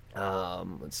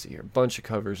 Let's see here. Bunch of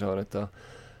covers on it, though.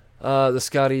 The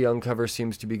Scotty Young cover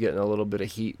seems to be getting a little bit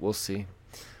of heat. We'll see.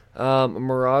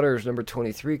 Marauders number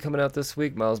 23 coming out this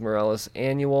week. Miles Morales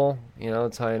annual,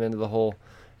 tying into the whole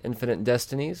Infinite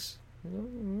Destinies.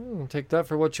 Take that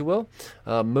for what you will.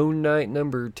 Moon Knight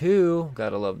number 2.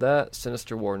 Gotta love that.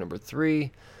 Sinister War number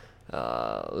 3.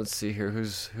 Let's see here.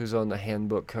 Who's on the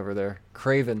handbook cover there?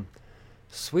 Craven.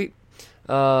 Sweet.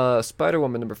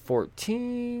 Spider-Woman number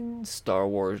 14. Star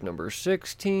Wars number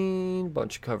 16.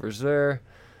 Bunch of covers there.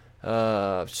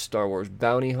 Star Wars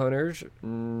Bounty Hunters.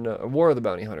 War of the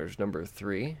Bounty Hunters number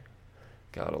 3.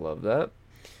 Gotta love that.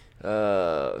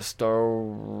 The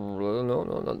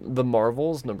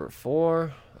Marvels number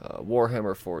 4.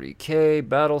 Warhammer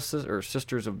 40K.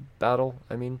 Sisters of Battle,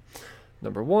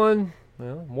 number 1.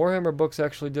 Well, Warhammer books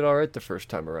actually did alright the first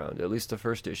time around, at least the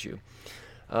first issue.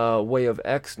 Way of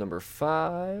X number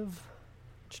 5.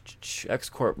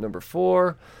 X-Corp number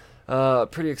 4.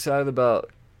 Pretty excited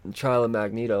about Trial of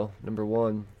Magneto number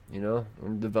 1,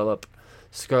 and develop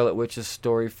Scarlet Witch's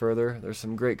story further. There's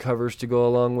some great covers to go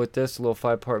along with this, a little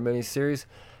 5-part miniseries.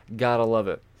 Gotta love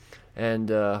it. And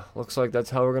looks like that's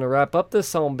how we're going to wrap up this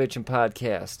Son Bitchin'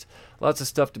 podcast. Lots of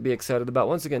stuff to be excited about.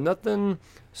 Once again, nothing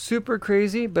super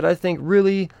crazy, but I think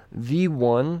really the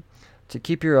one to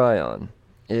keep your eye on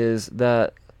is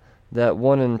that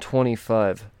 1 in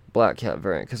 25 Black Cat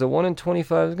variant. Because a 1 in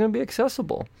 25 is going to be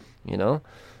accessible, 1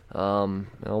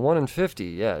 in 50,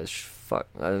 yeah, fuck.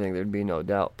 I think there'd be no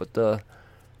doubt. But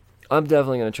I'm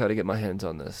definitely going to try to get my hands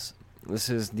on this. This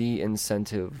is the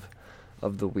incentive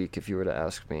of the week, if you were to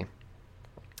ask me.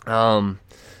 And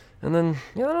then,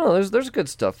 I don't know, there's good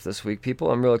stuff this week,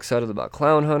 people. I'm real excited about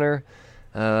Clown Hunter.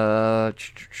 I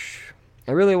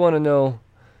really want to know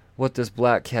what this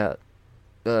Black Cat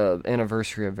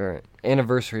anniversary variant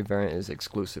is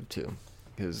exclusive to.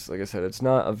 Because, like I said, it's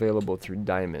not available through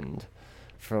Diamond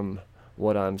from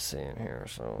what I'm seeing here,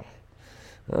 so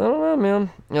I don't know, man.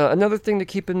 Another thing to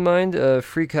keep in mind,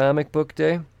 Free Comic Book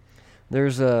Day.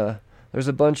 There's a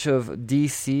bunch of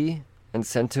DC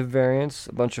incentive variants,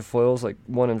 a bunch of foils like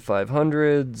 1 in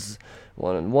 500s,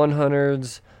 1 in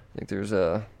 100s. I think there's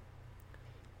so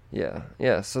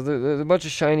there's a bunch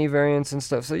of shiny variants and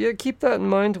stuff. So yeah, keep that in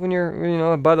mind when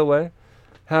you're, by the way,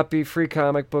 happy Free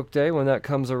Comic Book Day when that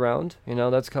comes around.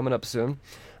 That's coming up soon.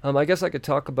 I guess I could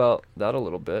talk about that a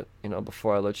little bit,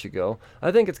 before I let you go.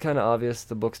 I think it's kind of obvious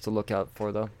the books to look out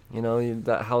for, though.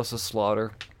 That House of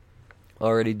Slaughter,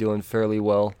 already doing fairly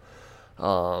well.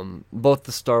 Both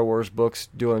the Star Wars books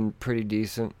doing pretty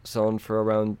decent, selling for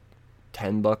around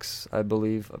 $10, I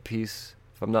believe, a piece,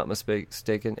 if I'm not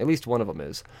mistaken. At least one of them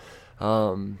is.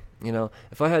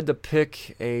 If I had to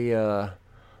pick a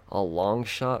long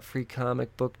shot Free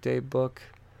Comic Book Day book,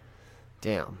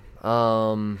 damn.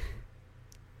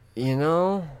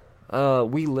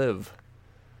 We Live.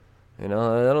 I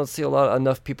don't see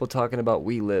enough people talking about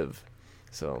We Live.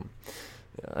 So,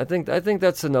 yeah, I think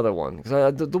that's another one.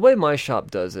 Because the way my shop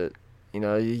does it,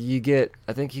 you get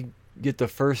the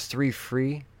first 3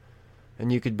 free,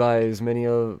 and you could buy as many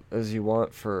as you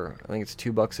want for, I think it's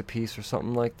 $2 a piece or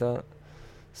something like that.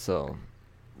 So,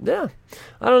 yeah,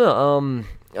 I don't know.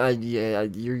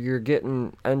 You're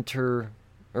getting Enter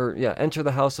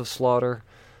the House of Slaughter,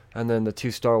 and then the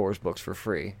 2 Star Wars books for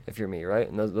free, if you're me, right?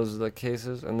 And those are the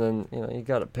cases. And then, you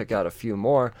got to pick out a few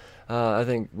more. I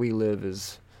think We Live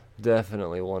is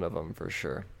definitely one of them for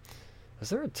sure. Is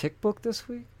there a Tick book this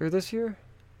week or this year?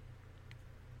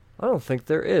 I don't think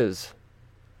there is.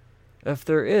 If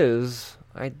there is,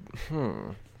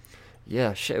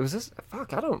 yeah, shit. Was this?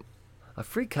 Fuck, a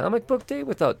Free Comic Book Day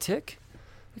without Tick?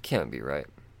 That can't be right.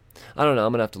 I don't know.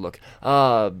 I'm gonna have to look,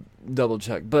 double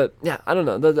check. But yeah, I don't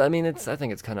know. I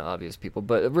think it's kind of obvious, people.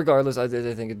 But regardless, I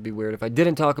think it'd be weird if I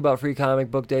didn't talk about Free Comic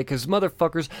Book Day, because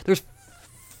motherfuckers, there's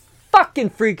fucking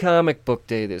Free Comic Book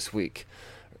Day this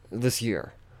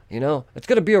year. It's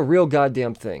gonna be a real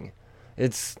goddamn thing.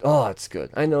 It's good.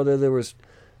 I know that there was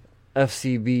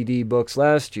FCBD books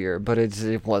last year, but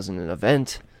it wasn't an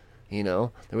event. There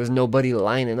was nobody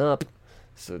lining up,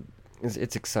 so.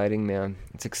 It's exciting, man.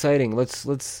 It's exciting.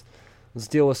 Let's let's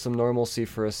deal with some normalcy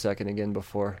for a second again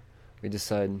before we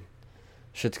decide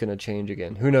shit's gonna change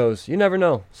again. Who knows? You never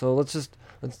know. So let's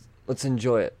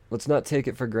enjoy it. Let's not take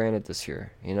it for granted this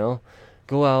year, you know?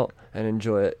 Go out and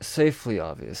enjoy it safely,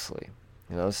 obviously.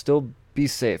 You know, still be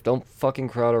safe. Don't fucking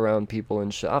crowd around people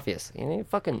and shit. Obviously, you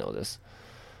fucking know this.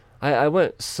 I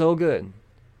went so good.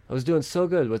 I was doing so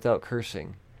good without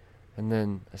cursing. And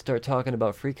then I start talking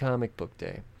about Free Comic Book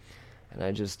Day. And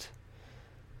I just...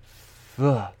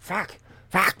 fuck!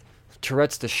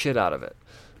 Tourette's the shit out of it.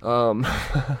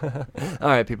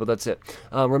 Alright, people, that's it.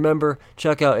 Remember,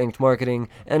 check out Inked Marketing,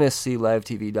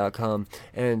 nsclivetv.com.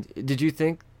 And did you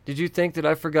think that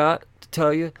I forgot to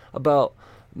tell you about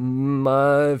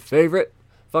my favorite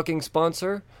fucking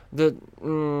sponsor? I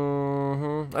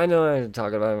know I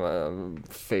talk about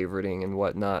favoriting and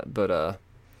whatnot, but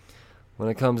when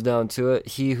it comes down to it,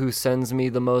 he who sends me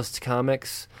the most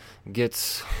comics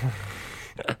gets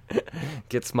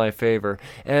gets my favor.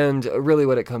 And really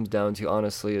what it comes down to,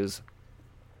 honestly, is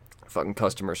fucking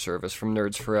customer service from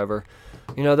Nerds Forever.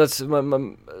 You know, that's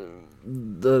the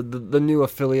new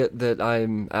affiliate that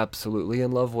I'm absolutely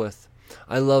in love with.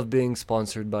 I love being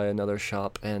sponsored by another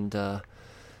shop, and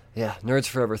yeah, Nerds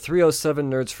Forever,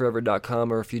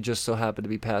 307nerdsforever.com, or if you just so happen to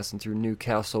be passing through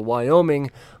Newcastle,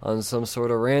 Wyoming on some sort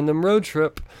of random road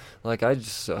trip, like I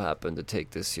just so happened to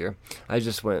take this year. I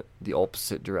just went the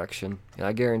opposite direction, and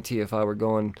I guarantee if I were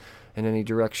going in any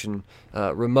direction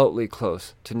remotely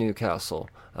close to Newcastle,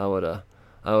 I would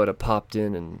have popped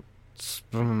in and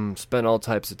spent all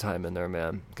types of time in there,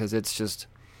 man, because it's just...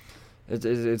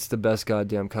 It's the best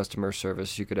goddamn customer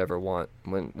service you could ever want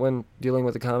when dealing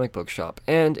with a comic book shop.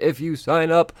 And if you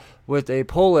sign up with a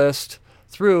pull list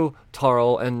through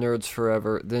Tarl and Nerds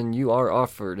Forever, then you are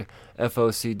offered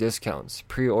FOC discounts,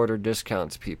 pre-order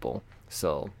discounts, people.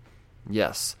 So,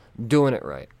 yes, doing it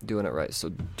right.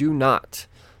 So do not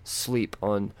sleep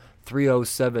on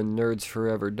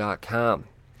 307nerdsforever.com.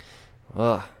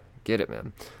 Get it,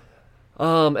 man.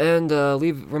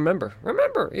 Remember,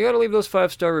 you gotta leave those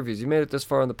 5-star reviews. You made it this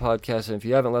far on the podcast, and if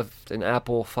you haven't left an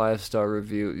Apple 5-star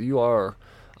review, you are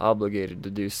obligated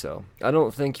to do so. I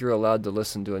don't think you're allowed to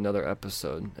listen to another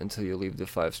episode until you leave the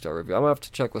 5-star review. I'm gonna have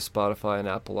to check with Spotify and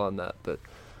Apple on that, but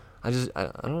I don't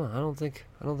know. I don't think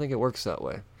it works that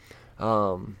way.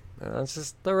 That's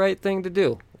just the right thing to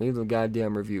do. Leave the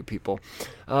goddamn review, people.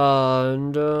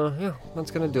 Yeah,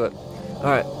 that's gonna do it.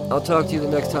 Alright, I'll talk to you the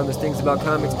next time there's things about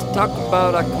comics to talk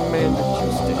about. I command that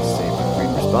you stay safe and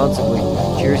read responsibly.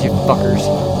 Cheers, you fuckers.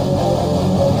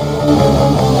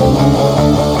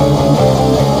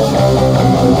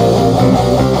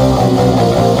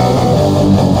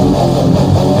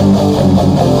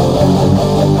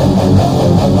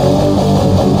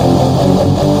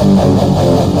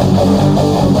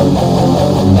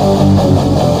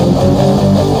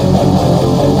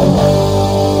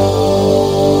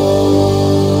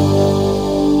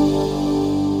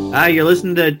 You're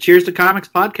listening to Cheers to Comics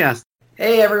podcast.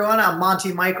 Hey everyone, I'm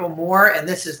Monty Michael Moore, and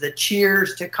this is the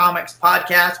Cheers to Comics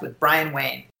podcast with Brian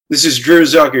Wayne. This is Drew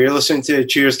Zucker. You're listening to the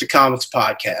Cheers to Comics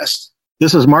podcast.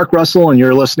 This is Mark Russell, and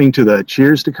you're listening to the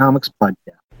Cheers to Comics podcast.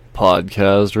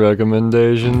 Podcast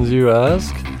recommendations, you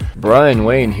ask? Brian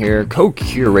Wayne here,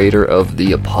 co-curator of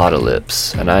The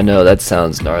Apocalypse. And I know that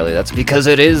sounds gnarly. That's because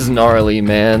it is gnarly,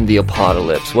 man. The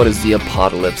Apocalypse. What is The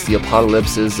Apocalypse? The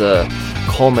Apocalypse is a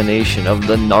culmination of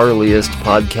the gnarliest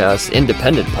podcasts,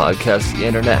 independent podcasts the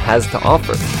internet has to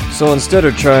offer. So instead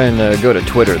of trying to go to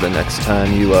Twitter the next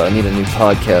time you need a new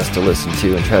podcast to listen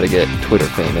to and try to get Twitter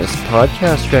famous,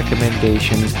 podcast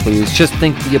recommendations, please. Just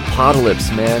think The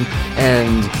Apocalypse, man.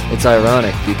 And it's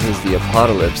ironic because The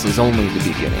Apocalypse is only the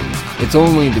beginning. It's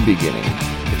only the beginning.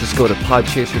 Just go to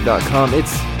podchaser.com.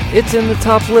 It's in the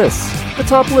top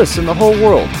list in the whole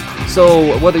world.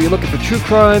 So whether you're looking for true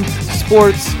crime,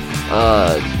 sports,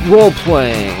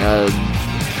 role-playing,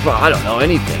 I don't know,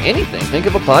 anything. Think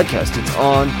of a podcast. It's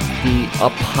on The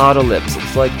Apocalypse.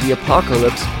 It's like the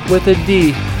apocalypse with a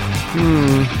D.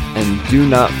 And do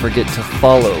not forget to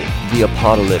follow The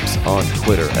Apocalypse on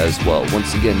Twitter as well.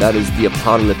 Once again, that is The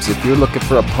Apocalypse. If you're looking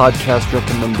for a podcast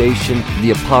recommendation,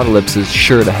 The Apocalypse is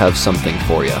sure to have something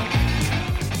for you.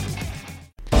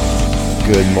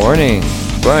 Good morning.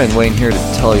 Brian Wayne here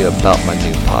to tell you about my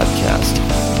new podcast,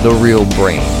 The Real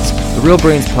Brains. The Real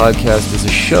Brains podcast is a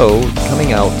show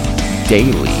coming out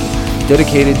daily,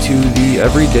 dedicated to the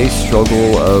everyday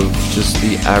struggle of just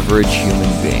the average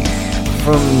human being.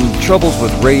 From troubles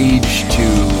with rage to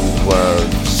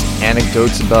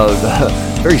anecdotes about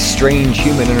very strange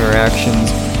human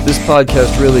interactions, this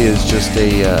podcast really is just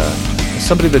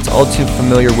somebody that's all too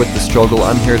familiar with the struggle.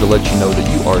 I'm here to let you know that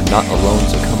you are not alone,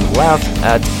 so come laugh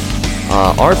at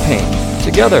our pain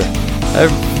together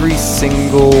every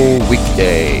single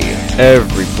weekday,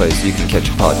 every place you can catch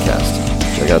a podcast.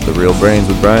 Check out The Real Brains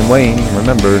with Brian Wayne.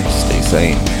 Remember, stay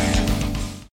sane.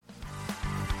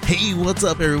 Hey, what's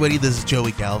up, everybody? This is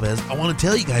Joey Galvez. I want to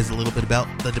tell you guys a little bit about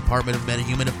the Department of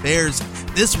Metahuman Affairs.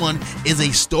 This one is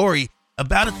a story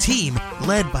about a team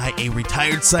led by a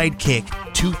retired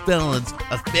sidekick, 2 felons,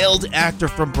 a failed actor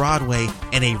from Broadway,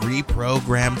 and a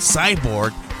reprogrammed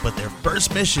cyborg. But their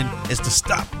first mission is to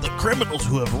stop the criminals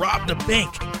who have robbed a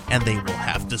bank, and they will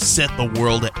have to set the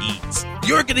world at ease.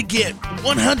 You're going to get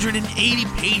 180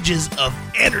 pages of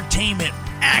entertainment,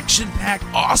 action-packed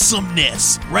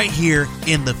awesomeness right here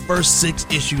in the first 6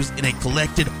 issues in a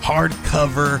collected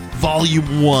hardcover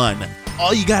volume 1.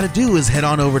 All you got to do is head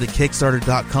on over to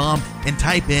Kickstarter.com and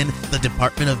type in the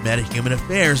Department of Metahuman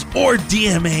Affairs or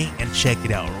DMA and check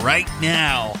it out right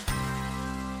now.